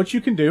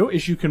you can do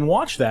is you can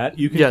watch that.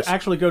 You can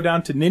actually go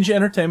down to Ninja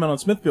Entertainment on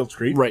Smithfield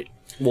Street. Right.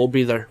 We'll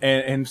be there.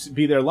 And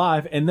be there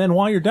live. And then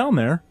while you're down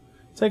there,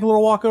 take a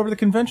little walk over to the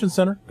convention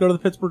center, go to the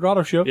Pittsburgh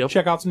Auto Show,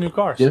 check out some new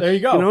cars. Yep. There you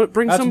go. You know what?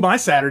 That's what my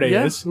Saturday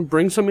is.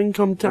 Bring some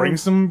income down. Bring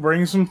some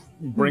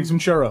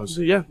churros.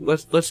 Yeah,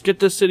 let's get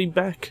this city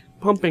back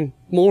pumping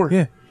more.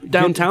 Yeah.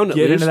 Downtown at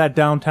least. Get into that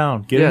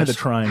downtown. Get into the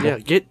triangle. Yeah,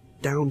 get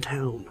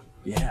downtown.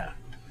 Yeah.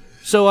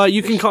 So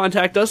you can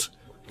contact us.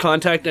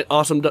 Contact at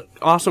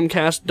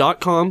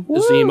awesomecast.com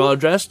is the email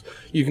address.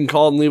 You can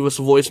call and leave us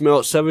a voicemail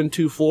at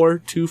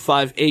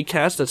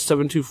 724-25-ACAST. That's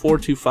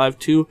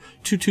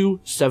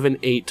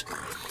 724-252-2278.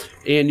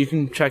 And you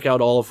can check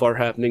out all of our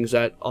happenings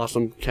at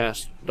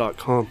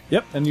awesomecast.com.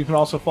 Yep, and you can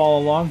also follow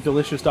along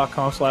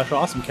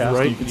delicious.com/awesomecast.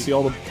 Right. You can see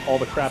all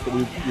the crap that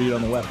we read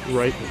on the web.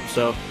 Right.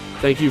 So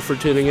thank you for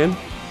tuning in,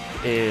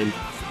 and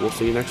we'll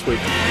see you next week.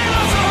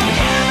 Awesome!